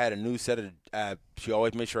year I had a new set of she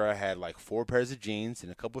always made sure I had 4 pairs of jeans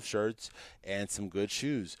and a couple of shirts and some good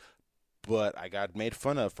shoes. But I got made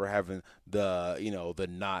fun of for having the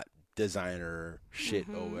not designer shit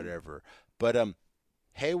or whatever. But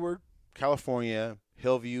Hayward, California,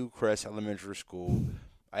 Hillview Crest Elementary School,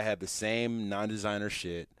 I had the same non-designer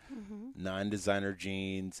shit, non-designer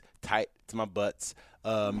jeans, tight to my butts,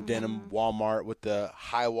 denim Walmart with the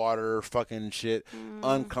high water fucking shit,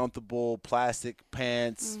 uncomfortable plastic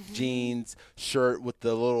pants, jeans, shirt with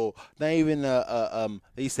the little, not even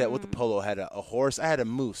they used to have, with the polo had a horse. I had a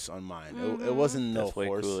moose on mine. It wasn't no That's way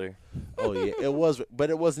horse. cooler. Oh yeah, it was, but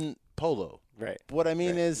it wasn't polo. Right. What I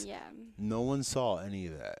mean is, Yeah. no one saw any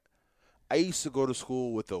of that. I used to go to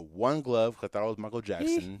school with a one glove because I thought it was Michael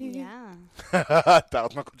Jackson. Yeah. I thought it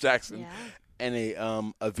was Michael Jackson. Yeah.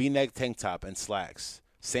 And a V-neck tank top and slacks.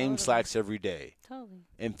 Same slacks every day. Totally.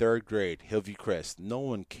 In 3rd grade, Hillview Crest. No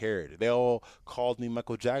one cared. They all called me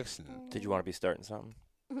Michael Jackson. Did you want to be starting something?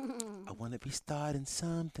 I want to be starting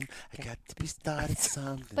something. I got to be starting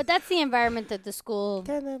something. But that's the environment that the school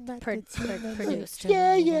produced.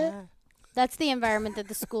 Yeah. That's the environment that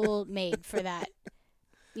the school made for that.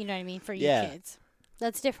 You know what I mean? For you kids.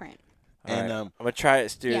 That's different. And right. I'm going to try to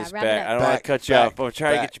steer this wrap it back. up. I don't want to cut you off. I'm going to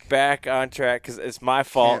try to get you back on track because it's my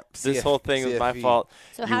fault. This whole thing was my fault.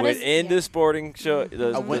 So you went into the sporting show,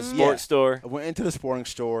 the sports store. I went into the sporting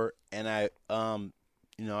store, and I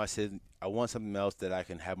said, I want something else that I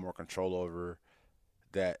can have more control over,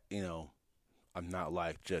 that, I'm not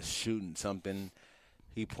just shooting something.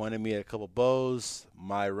 He pointed me at a couple bows.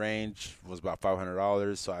 My range was about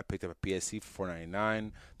 $500, so I picked up a PSC for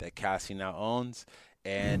 $499 that Cassie now owns,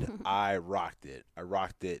 and I rocked it. I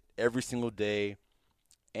rocked it every single day,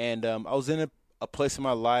 and I was in a place in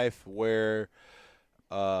my life where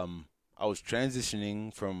I was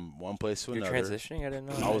transitioning from one place to another. You're transitioning? I didn't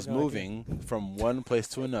know. I was moving from one place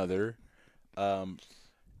to another,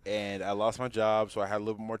 and I lost my job, so I had a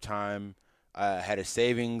little bit more time. I had a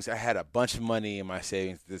savings. I had a bunch of money in my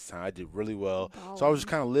savings this time. I did really well. So I was just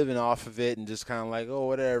kind of living off of it and just kind of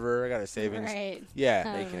whatever. I got a savings. Right.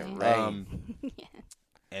 Yeah. Making it rain.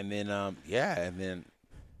 And then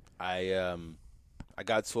I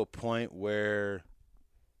got to a point where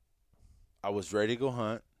I was ready to go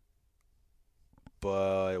hunt,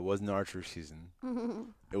 but it wasn't archery season.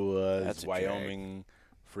 It was Wyoming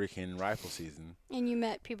freaking rifle season. And you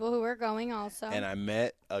met people who were going also. And I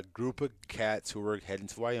met a group of cats who were heading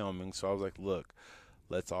to Wyoming. So I was like, look,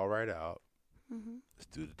 let's all ride out. Let's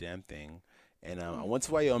do the damn thing. And I went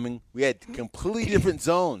to Wyoming. We had completely different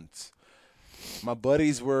zones. My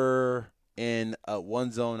buddies were in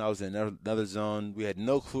one zone. I was in another zone. We had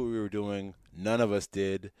no clue what we were doing. None of us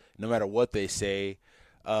did, no matter what they say.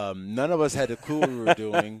 None of us had a clue what we were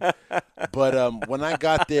doing. But when I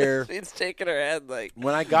got there, She's shaking her head like.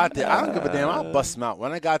 when I got there, I don't give a damn. I'll bust them out.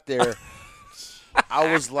 When I got there,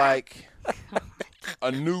 I was like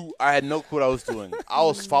I had no clue what I was doing. I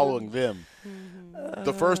was following them.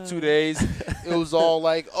 The first 2 days, it was all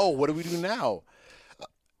like, oh, what do we do now?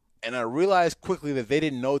 And I realized quickly that they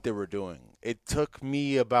didn't know what they were doing. It took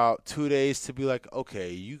me about 2 days to be like,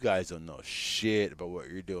 okay, you guys don't know shit about what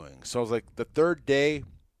you're doing. So I was like, the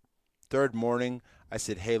third morning, I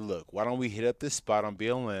said, hey, look, why don't we hit up this spot on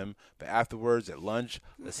BLM, but afterwards at lunch,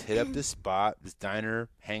 let's hit up this spot, this diner,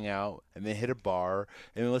 hang out, and then hit a bar,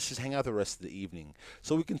 and then let's just hang out the rest of the evening.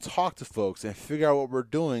 So we can talk to folks and figure out what we're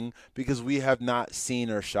doing because we have not seen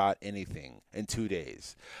or shot anything in 2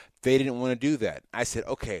 days. They didn't want to do that. I said,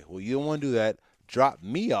 okay, well, you don't want to do that. Drop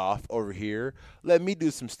me off over here. Let me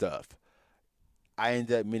do some stuff. I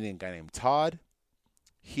ended up meeting a guy named Todd.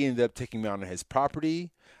 He ended up taking me on his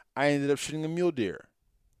property. I ended up shooting a mule deer.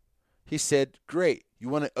 He said, great.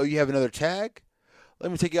 You have another tag?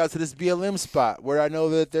 Let me take you out to this BLM spot where I know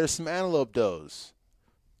that there's some antelope does.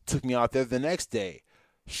 Took me out there the next day.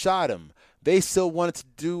 Shot him. They still wanted to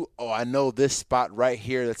do, I know this spot right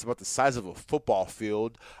here that's about the size of a football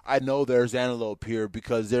field. I know there's antelope here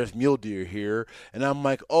because there's mule deer here. And I'm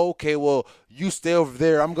like, okay, well, you stay over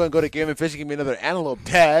there. I'm going to go to Game and Fish and give me another antelope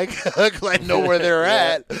tag because I know where they're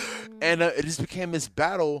at. And it just became this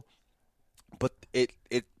battle. But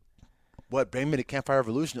what brought me to Campfire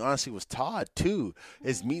Revolution, honestly, was Todd, too.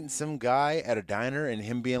 Is meeting some guy at a diner and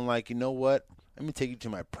him being like, you know what? Let me take you to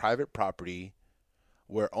my private property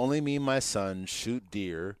where only me and my son shoot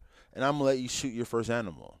deer, and I'm going to let you shoot your first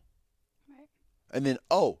animal. Right. And then,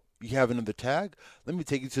 you have another tag? Let me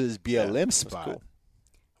take you to this BLM spot. Cool.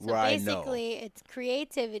 So basically, it's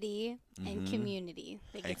creativity and community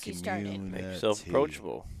that gets you started. Make yourself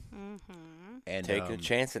approachable. Mm-hmm. And taking a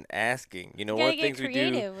chance and asking. You know, one of the things we do. Get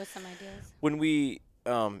creative with some ideas. When we,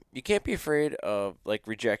 you can't be afraid of, like,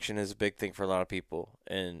 rejection is a big thing for a lot of people.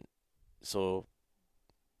 And so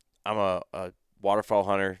I'm a waterfowl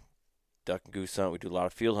hunter, duck and goose hunt. We do a lot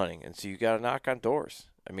of field hunting, and so you got to knock on doors.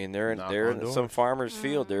 I mean, they're in some farmer's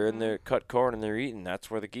field. They're in their cut corn and they're eating. That's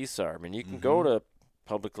where the geese are. I mean, you can go to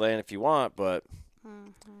public land if you want, but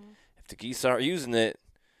if the geese aren't using it,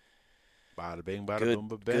 bada bing, bada boom,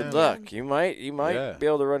 ba bam. Good luck. You might be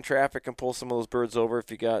able to run traffic and pull some of those birds over if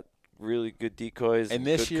you got really good decoys and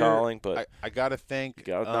this good year, calling. But I gotta thank you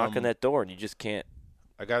gotta knock on that door, and you just can't.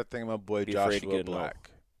 I gotta thank my boy Joshua Black.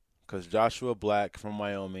 Because Joshua Black from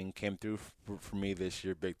Wyoming came through for me this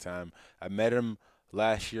year big time. I met him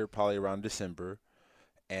last year, probably around December,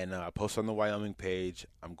 and I posted on the Wyoming page,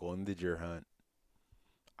 I'm going to deer hunt.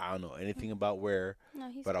 I don't know anything about where,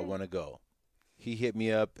 but I want to go. He hit me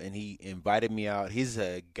up, and he invited me out. He's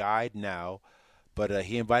a guide now, but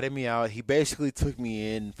he invited me out. He basically took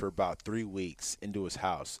me in for about 3 weeks into his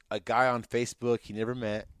house. A guy on Facebook he never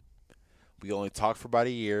met. We only talked for about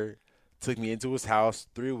a year. Took me into his house,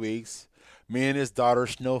 3 weeks. Me and his daughter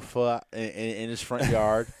Snowfoot in his front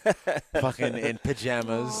yard, fucking in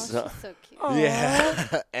pajamas. Oh, she's so cute.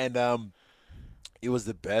 Yeah, and it was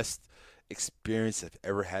the best experience I've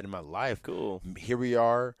ever had in my life. Cool. Here we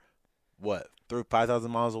are,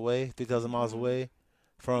 5,000 miles away, 3,000 miles away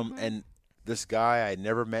from, and this guy I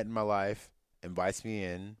never met in my life invites me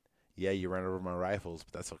in. Yeah, you ran over my rifles,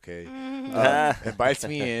 but that's okay. Invites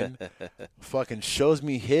me in, fucking shows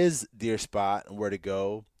me his deer spot and where to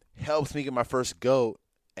go, helps me get my first goat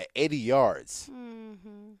at 80 yards.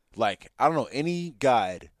 Like, I don't know any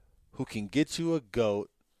guide who can get you a goat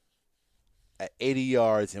at 80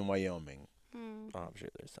 yards in Wyoming. Oh, I'm sure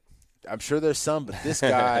there's some. I'm sure there's some, but this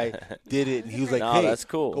guy did it, and he was like, no, hey, that's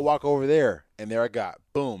cool. Go walk over there. And there I got.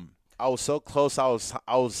 Boom. I was so close. I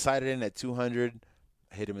was sighted in at 200.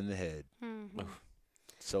 Hit him in the head.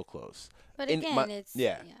 So close. But again,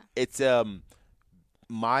 it's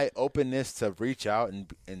my openness to reach out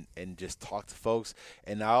and just talk to folks.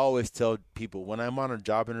 And I always tell people when I'm on a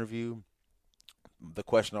job interview, the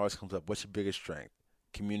question always comes up, what's your biggest strength?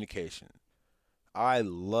 Communication. I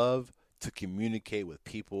love to communicate with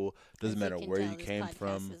people. Doesn't matter where you came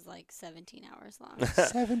from. This is like 17 hours long.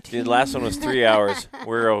 17. Dude, the last one was 3 hours.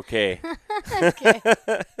 We're okay. Okay.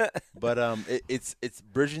 But it's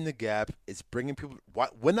bridging the gap. It's bringing people.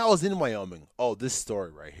 When I was in Wyoming, this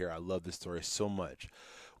story right here, I love this story so much.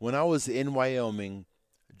 When I was in Wyoming,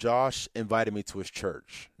 Josh invited me to his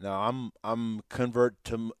church. Now I'm convert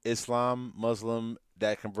to Islam, Muslim.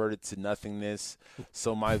 That converted to nothingness.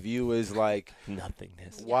 So my view is like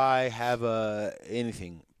nothingness. Why have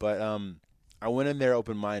anything? But I went in there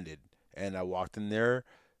open-minded, and I walked in there,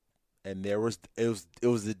 and it was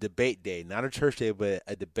a debate day, not a church day, but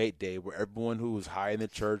a debate day where everyone who was high in the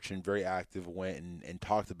church and very active went and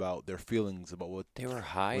talked about their feelings about what They were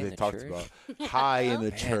high what in they the talked church? about. High in the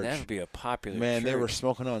Man, church. that would be a popular Man, they were church.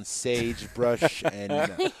 smoking on sagebrush and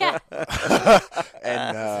Yeah.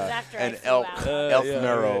 After I and flew elk out. elk yeah,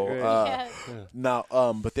 marrow. right. Yeah. Now,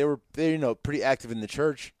 but they were pretty active in the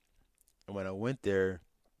church. And when I went there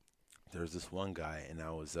was this one guy, and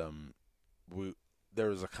I was there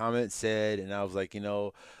was a comment said, and I was like,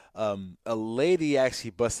 a lady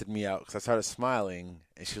actually busted me out because I started smiling,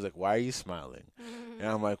 and she was like, "Why are you smiling?" And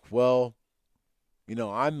I'm like, "Well,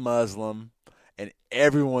 I'm Muslim," and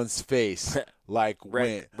everyone's face like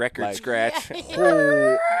went Record like, scratch.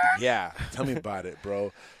 oh, yeah, tell me about it,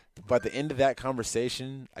 bro. By the end of that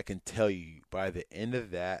conversation, I can tell you, by the end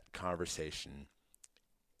of that conversation,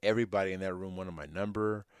 everybody in that room wanted my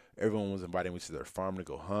number. Everyone was inviting me to their farm to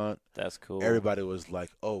go hunt. That's cool. Everybody was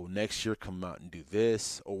like, "Oh, next year come out and do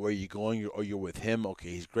this." Or, "Where are you going?" You're with him. "Okay,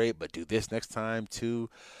 he's great, but do this next time too."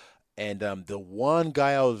 And the one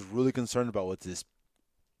guy I was really concerned about was this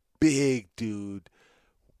big dude,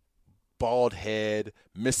 bald head,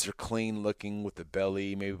 Mr. Clean looking with a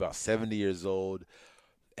belly, maybe about 70 years old.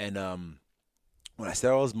 And when I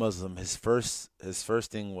said I was Muslim, his first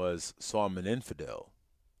thing was, "So I'm an infidel."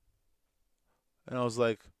 And I was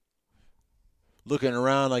like, looking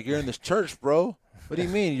around like, "You're in this church, bro. What do you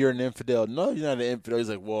mean you're an infidel?" "No, you're not an infidel." He's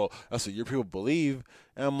like, "Well, that's what your people believe."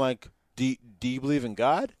 And I'm like, do you believe in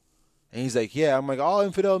God?" And he's like, "Yeah." I'm like, "All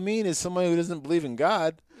infidel mean is somebody who doesn't believe in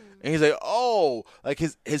God." And he's like, "Oh," like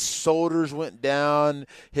his shoulders went down,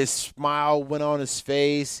 his smile went on his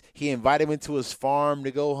face. He invited me to his farm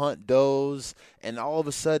to go hunt does, and all of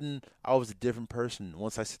a sudden, I was a different person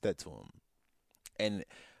once I said that to him. And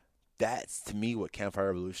that's, to me, what Campfire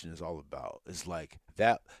Revolution is all about. It's like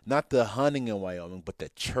that, not the hunting in Wyoming, but the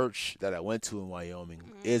church that I went to in Wyoming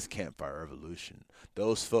is Campfire Revolution.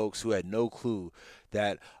 Those folks who had no clue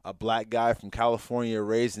that a black guy from California,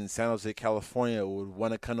 raised in San Jose, California, would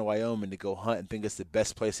want to come to Wyoming to go hunt and think it's the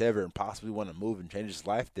best place ever and possibly want to move and change his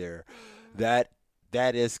life there. That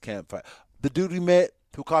is Campfire. The dude we met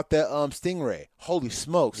who caught that stingray. Holy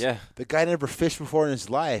smokes. Yeah. The guy never fished before in his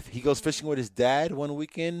life. He goes fishing with his dad one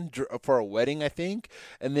weekend for a wedding, I think,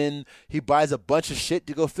 and then he buys a bunch of shit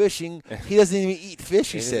to go fishing. He doesn't even eat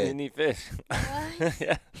fish, he He said. doesn't eat fish.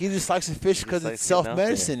 Yeah. He just likes to fish because likes it's getting out there.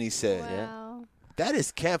 self-medicine, he said. Wow. That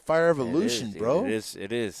is Campfire Revolution, It is, bro.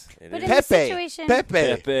 It is. But in this situation,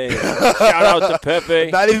 Pepe. Pepe. Shout out to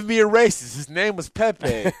Pepe. Not even being racist. His name was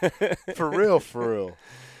Pepe. For real.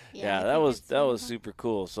 Yeah, I that think was it's- super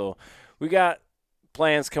cool. So we got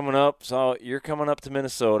plans coming up. So you're coming up to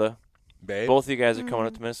Minnesota. Babe. Both of you guys are coming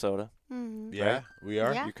up to Minnesota. Mhm. Yeah, right? we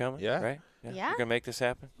are. Yeah. You coming? Yeah. Right? Yeah. We're gonna make this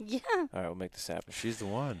happen. Yeah. All right, we'll make this happen. She's the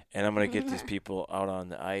one. And I'm gonna get these people out on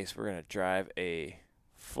the ice. We're gonna drive a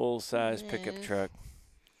full-size pickup Yes. truck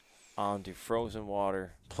onto frozen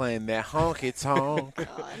water. Playing that honky tonk. God,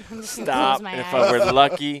 I'm just gonna Stop. close my And if eyes. we're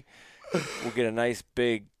lucky, we'll get a nice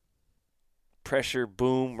big pressure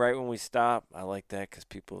boom right when we stop. I like that because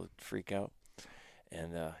people freak out.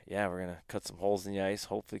 And, yeah, we're going to cut some holes in the ice,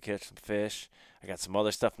 hopefully catch some fish. I got some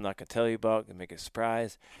other stuff I'm not going to tell you about. Going to make it a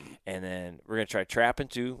surprise. And then we're going to try trapping,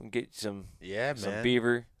 too, and get some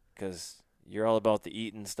beaver because you're all about the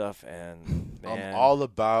eating stuff. And, man, I'm all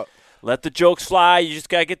about. let the jokes fly. You just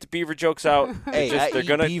got to get the beaver jokes out. Hey, Just- I they're eat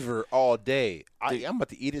gonna- beaver all day. I'm about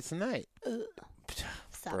to eat it tonight.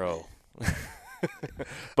 Stop Bro. it.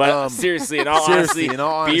 But seriously, in all honesty, beaver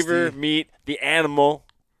honesty. meat, the animal,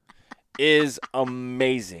 is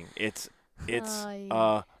amazing. It's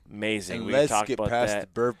Oh, amazing. And We let's talked get about past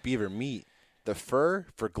that. the beaver meat. The fur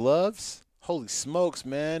for gloves. Holy smokes,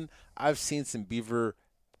 man! I've seen some beaver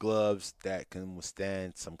gloves that can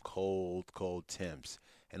withstand some cold temps.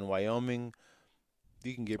 In Wyoming,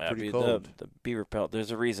 you can get I pretty mean, cold. The beaver pelt.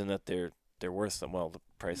 There's a reason that they're worth some. Well, the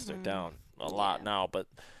prices are down a lot Yeah. now, but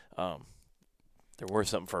they're worth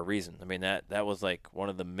something for a reason. I mean that was like one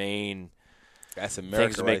of the main That's America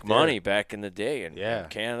things to right make there. money back in the day in Yeah.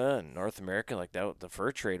 Canada and North America. Like that, the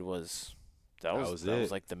fur trade was that was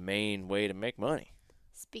it. like the main way to make money.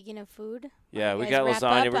 Speaking of food, Yeah, while we you got guys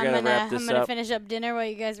wrap lasagna. up, We're gonna wrap this I'm gonna up. finish up dinner while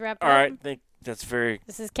you guys wrap All up. right, I think that's very.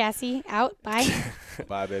 This is Cassie out. Bye.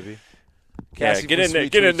 Bye, baby. Yeah, Cassie get from in there.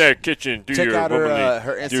 Sweet Get in Treats. that kitchen. Do Check your out her womanly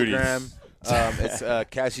her duties. Instagram. It's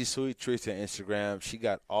Cassie Sweet Treats on Instagram. She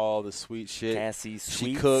got all the sweet shit. Cassie She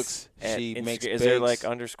Sweets cooks. at She makes Is there bakes. like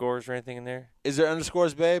underscores or anything in there? Is there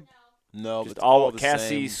underscores, babe? No, Just but it's all the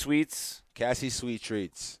Cassie same. Sweets, Cassie Sweet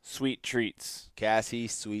Treats. sweet treats. Cassie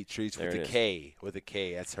Sweet Treats There with it a is. K. With a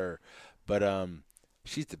K. That's her. But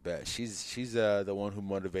She's the best. She's the one who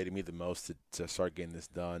motivated me the most to start getting this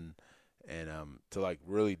done, and to like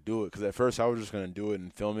really do it. Because at first I was just gonna do it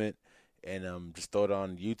and film it, and just throw it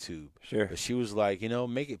on YouTube. Sure. But she was like,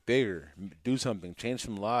 make it bigger, do something, change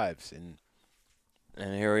some lives, and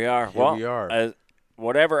here we are. Here we are.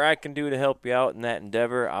 Whatever I can do to help you out in that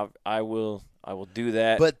endeavor, I will do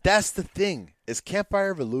that. But that's the thing: is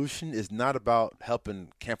Campfire Revolution is not about helping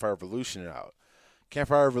Campfire Revolution out.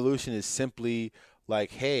 Campfire Revolution is simply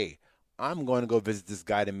like, hey, I'm going to go visit this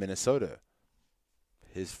guy in Minnesota.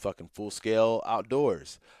 His fucking full-scale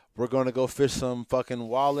outdoors. We're going to go fish some fucking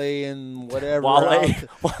wale and whatever. Wale?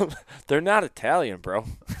 They're not Italian, bro.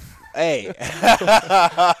 Hey.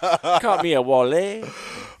 Caught me a wale. Wale.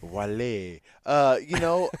 Walleye.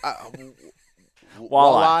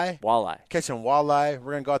 Catching walleye.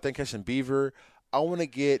 We're going to go out there and catch some beaver. I want to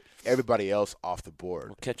get everybody else off the board.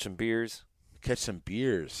 We'll catch some beers. Catch some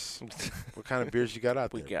beers. What kind of beers you got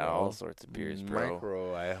out there? We got bro? all sorts of beers, bro.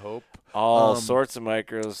 Micro, I hope. All sorts of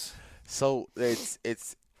micros. So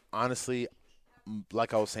it's honestly,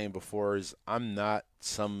 like I was saying before, is I'm not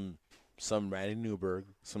some Randy Newberg,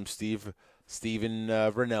 some Steven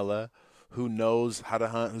Vernella, who knows how to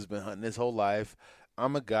hunt, who's been hunting his whole life.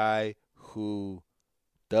 I'm a guy who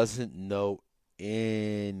doesn't know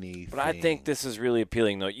anything. But I think this is really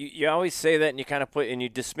appealing, though. You always say that, and you kind of you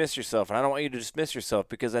dismiss yourself, and I don't want you to dismiss yourself,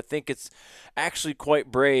 because I think it's actually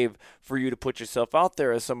quite brave for you to put yourself out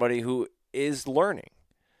there as somebody who is learning.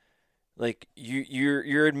 Like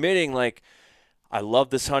you're admitting, like, I love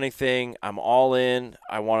this hunting thing. I'm all in.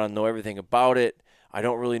 I want to know everything about it. I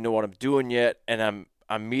don't really know what I'm doing yet, and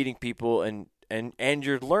I'm meeting people, and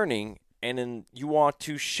you're learning. And then you want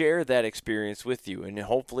to share that experience with you, and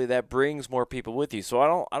hopefully that brings more people with you.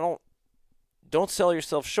 So don't sell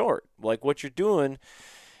yourself short. Like, what you're doing,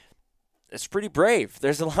 it's pretty brave.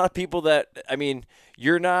 There's a lot of people that, I mean,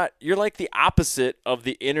 you're like the opposite of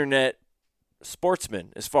the internet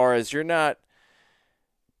sportsman, as far as you're not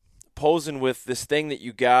posing with this thing that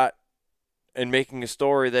you got and making a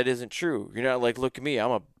story that isn't true. You're not like, look at me,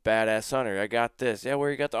 I'm a badass hunter. I got this. Yeah,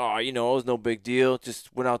 where you got the? Oh, it was no big deal.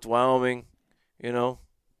 Just went out to Wyoming,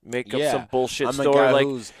 make up some bullshit I'm story. A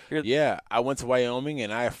guy Like, I went to Wyoming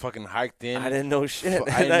and I fucking hiked in. I didn't know shit.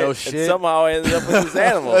 I didn't know shit. And somehow I ended up with this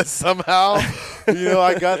animal. Somehow,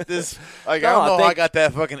 I got this. Like, I don't know how I got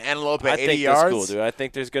that fucking antelope at 80 yards. I think that's cool, dude. I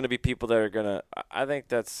think there's going to be people that are going to. I think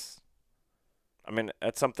that's. I mean,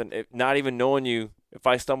 that's something. Not even knowing you, if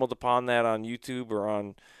I stumbled upon that on YouTube or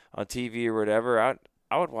on TV or whatever,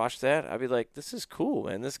 I would watch that. I'd be like, this is cool,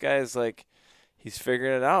 man. This guy is like, he's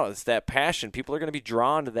figuring it out. It's that passion. People are going to be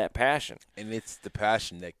drawn to that passion. And it's the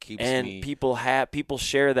passion that keeps and me. And people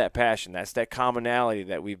share that passion. That's that commonality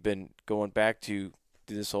that we've been going back to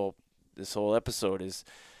this whole episode. Is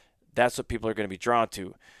that's what people are going to be drawn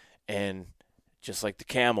to. And just like the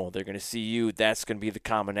camel, they're going to see you. That's going to be the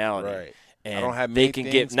commonality. Right. And I don't have they many can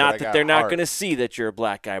things, get, not that they're not going to to see that you're a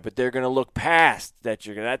black guy, but they're going to look past that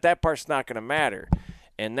you're going to, that part's not going to matter.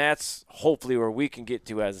 And that's hopefully where we can get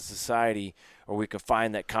to as a society, or we can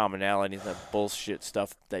find that commonality, that bullshit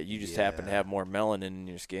stuff that you just happen to have more melanin in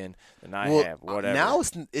your skin than I have, whatever. Now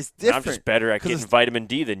it's different. I'm just better at getting vitamin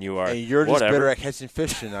D than you are. And you're just better at catching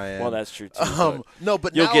fish than I am. Well, that's true too. No,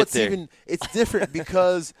 but now it's different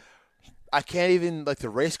because I can't even, like, the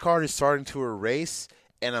race card is starting to erase,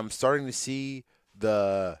 and I'm starting to see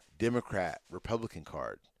the Democrat-Republican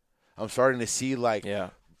card. I'm starting to see, like,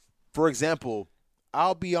 for example,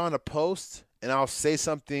 I'll be on a post and I'll say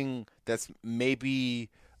something that's maybe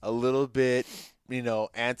a little bit,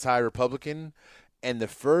 anti-Republican, and the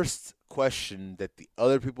first question that the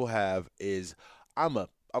other people have is, I'm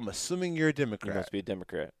assuming you're a Democrat. You must be a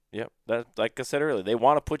Democrat. Yep. That, like I said earlier, they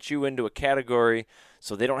want to put you into a category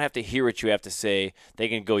so they don't have to hear what you have to say. They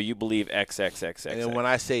can go, you believe X, X, X, X. And then when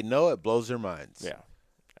I say no, it blows their minds. Yeah.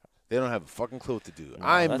 They don't have a fucking clue what to do. No,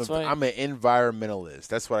 I'm an environmentalist.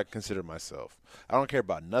 That's what I consider myself. I don't care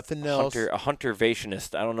about nothing else. A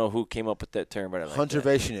huntervationist. I don't know who came up with that term, but I like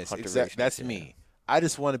Huntervationist. Exactly. That's me. I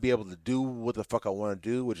just want to be able to do what the fuck I want to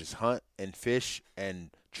do, which is hunt and fish and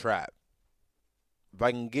trap. If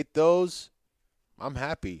I can get those, I'm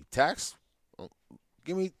happy. Tax?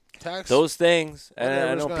 Give me tax. Those things. And I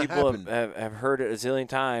Whatever's know gonna people happen. have heard it a zillion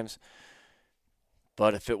times.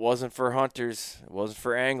 But if it wasn't for hunters, it wasn't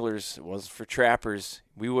for anglers, it wasn't for trappers,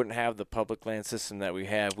 we wouldn't have the public land system that we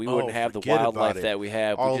have. We wouldn't have the wildlife that we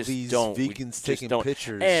have. All we just these don't. vegans taking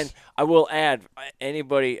pictures. And I will add,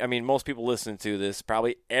 most people listening to this,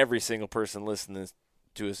 probably every single person listening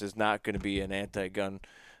to us is not going to be an anti-gun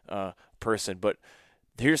person. But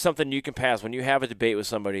here's something you can pass. When you have a debate with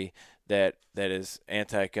somebody that is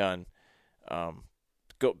anti-gun,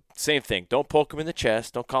 go same thing. Don't poke him in the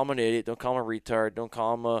chest. Don't call him an idiot. Don't call him a retard. Don't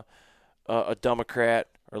call him a Democrat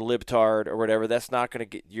or libtard or whatever.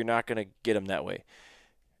 You're not gonna get him that way.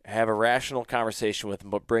 Have a rational conversation with him,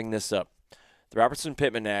 but bring this up. The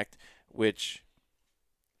Robertson-Pittman Act, which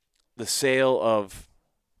the sale of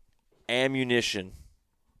ammunition,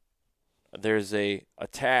 there's a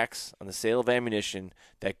tax on the sale of ammunition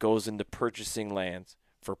that goes into purchasing lands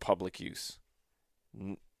for public use.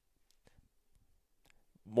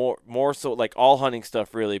 More so like all hunting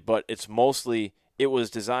stuff really, but it was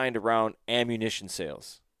designed around ammunition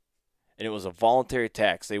sales. And it was a voluntary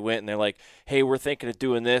tax. They went and they're like, hey, we're thinking of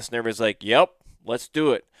doing this. And everybody's like, yep, let's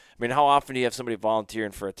do it. I mean, how often do you have somebody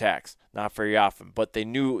volunteering for a tax? Not very often. But they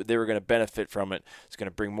knew they were going to benefit from it. It's going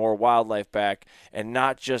to bring more wildlife back, and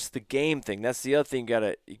not just the game thing. That's the other thing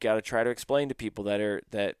you gotta try to explain to people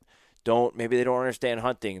that don't understand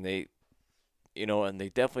hunting. And they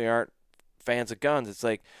definitely aren't fans of guns. It's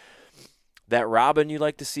like that robin you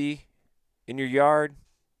like to see in your yard,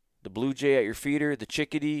 the blue jay at your feeder, the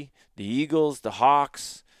chickadee, the eagles, the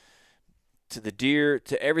hawks, to the deer,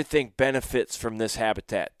 to everything benefits from this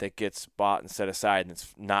habitat that gets bought and set aside and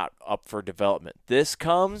it's not up for development. This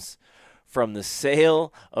comes from the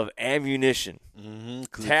sale of ammunition.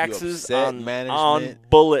 Taxes on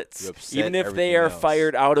bullets, even if they are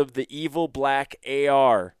fired out of the evil black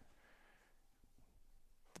AR.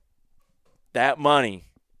 That money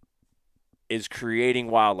is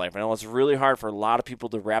creating wildlife. I know it's really hard for a lot of people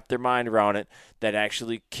to wrap their mind around it, that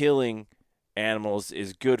actually killing animals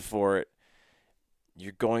is good for it.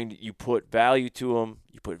 You put value to them,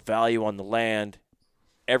 you put value on the land,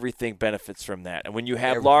 everything benefits from that. And when you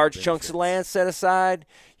have large chunks of land set aside,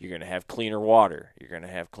 you're going to have cleaner water, you're going to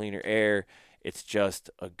have cleaner air. It's just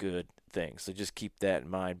a good thing. So just keep that in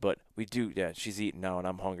mind. But we do, she's eating now and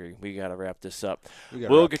I'm hungry. We got to wrap this up.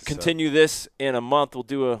 We'll continue this in a month. We'll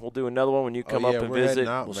do another one when you come up and visit.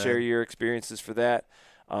 We'll share your experiences for that.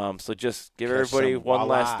 So just give everybody one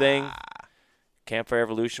last thing. Campfire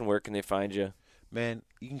Evolution, where can they find you? Man,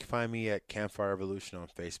 you can find me at Campfire Evolution on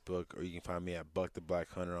Facebook, or you can find me at Buck the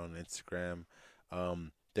Black Hunter on Instagram.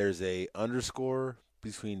 There's a underscore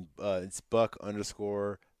between it's Buck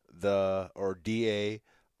underscore DA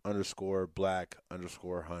underscore Black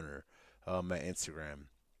underscore Hunter at Instagram.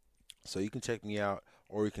 So you can check me out,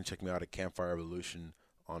 or you can check me out at Campfire Evolution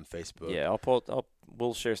on Facebook. Yeah,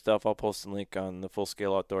 we'll share stuff. I'll post a link on the Full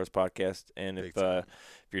Scale Outdoors podcast. And if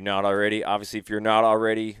you're not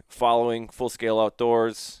already following Full Scale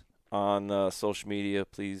Outdoors on social media,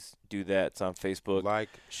 please do that. It's on Facebook. Like,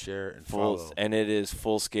 share, and follow. And it is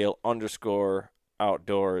Full Scale _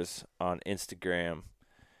 Outdoors on Instagram.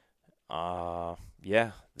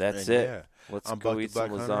 That's it. Yeah. Let's go eat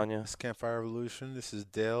some lasagna. It's Campfire Revolution. This is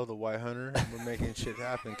Dale, the White Hunter. We're making shit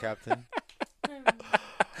happen, Captain.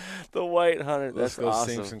 The White Hunter. That's awesome. Let's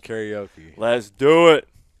go sing some karaoke. Let's do it.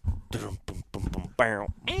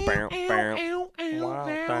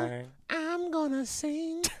 I'm gonna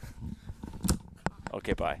sing.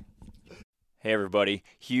 Okay, bye. Hey, everybody.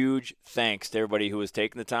 Huge thanks to everybody who has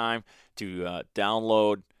taken the time to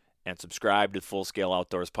download and subscribe to the Full Scale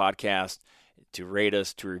Outdoors podcast, to rate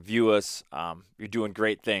us, to review us. You're doing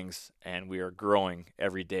great things, and we are growing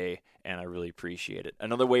every day, and I really appreciate it.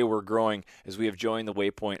 Another way we're growing is we have joined the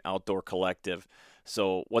Waypoint Outdoor Collective.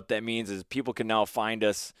 So what that means is people can now find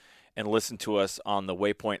us and listen to us on the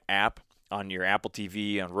Waypoint app, on your Apple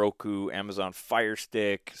TV, on Roku, Amazon Fire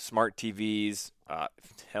Stick, smart TVs,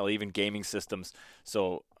 hell, even gaming systems.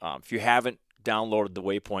 So if you haven't downloaded the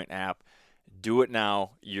Waypoint app, do it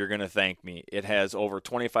now. You're going to thank me. It has over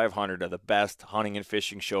 2,500 of the best hunting and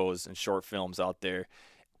fishing shows and short films out there.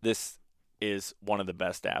 This is one of the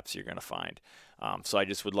best apps you're going to find. So I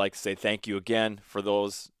just would like to say thank you again for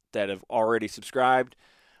those that have already subscribed.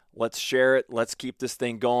 Let's share it. Let's keep this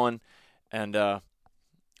thing going. And I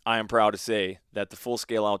am proud to say that the Full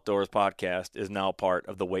Scale Outdoors podcast is now part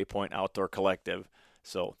of the Waypoint Outdoor Collective.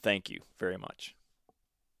 So thank you very much.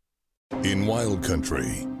 In Wild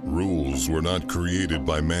Country, rules were not created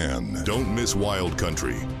by man. Don't miss Wild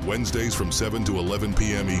Country, Wednesdays from 7 to 11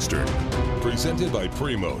 p.m. Eastern. Presented by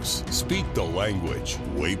Primos. Speak the language.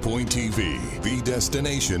 Waypoint TV, the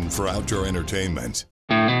destination for outdoor entertainment.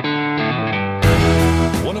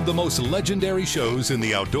 One of the most legendary shows in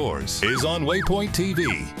the outdoors is on Waypoint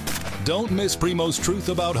TV. Don't miss Primo's Truth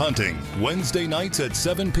About Hunting, Wednesday nights at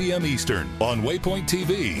 7 p.m. Eastern on Waypoint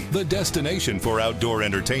TV, the destination for outdoor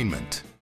entertainment.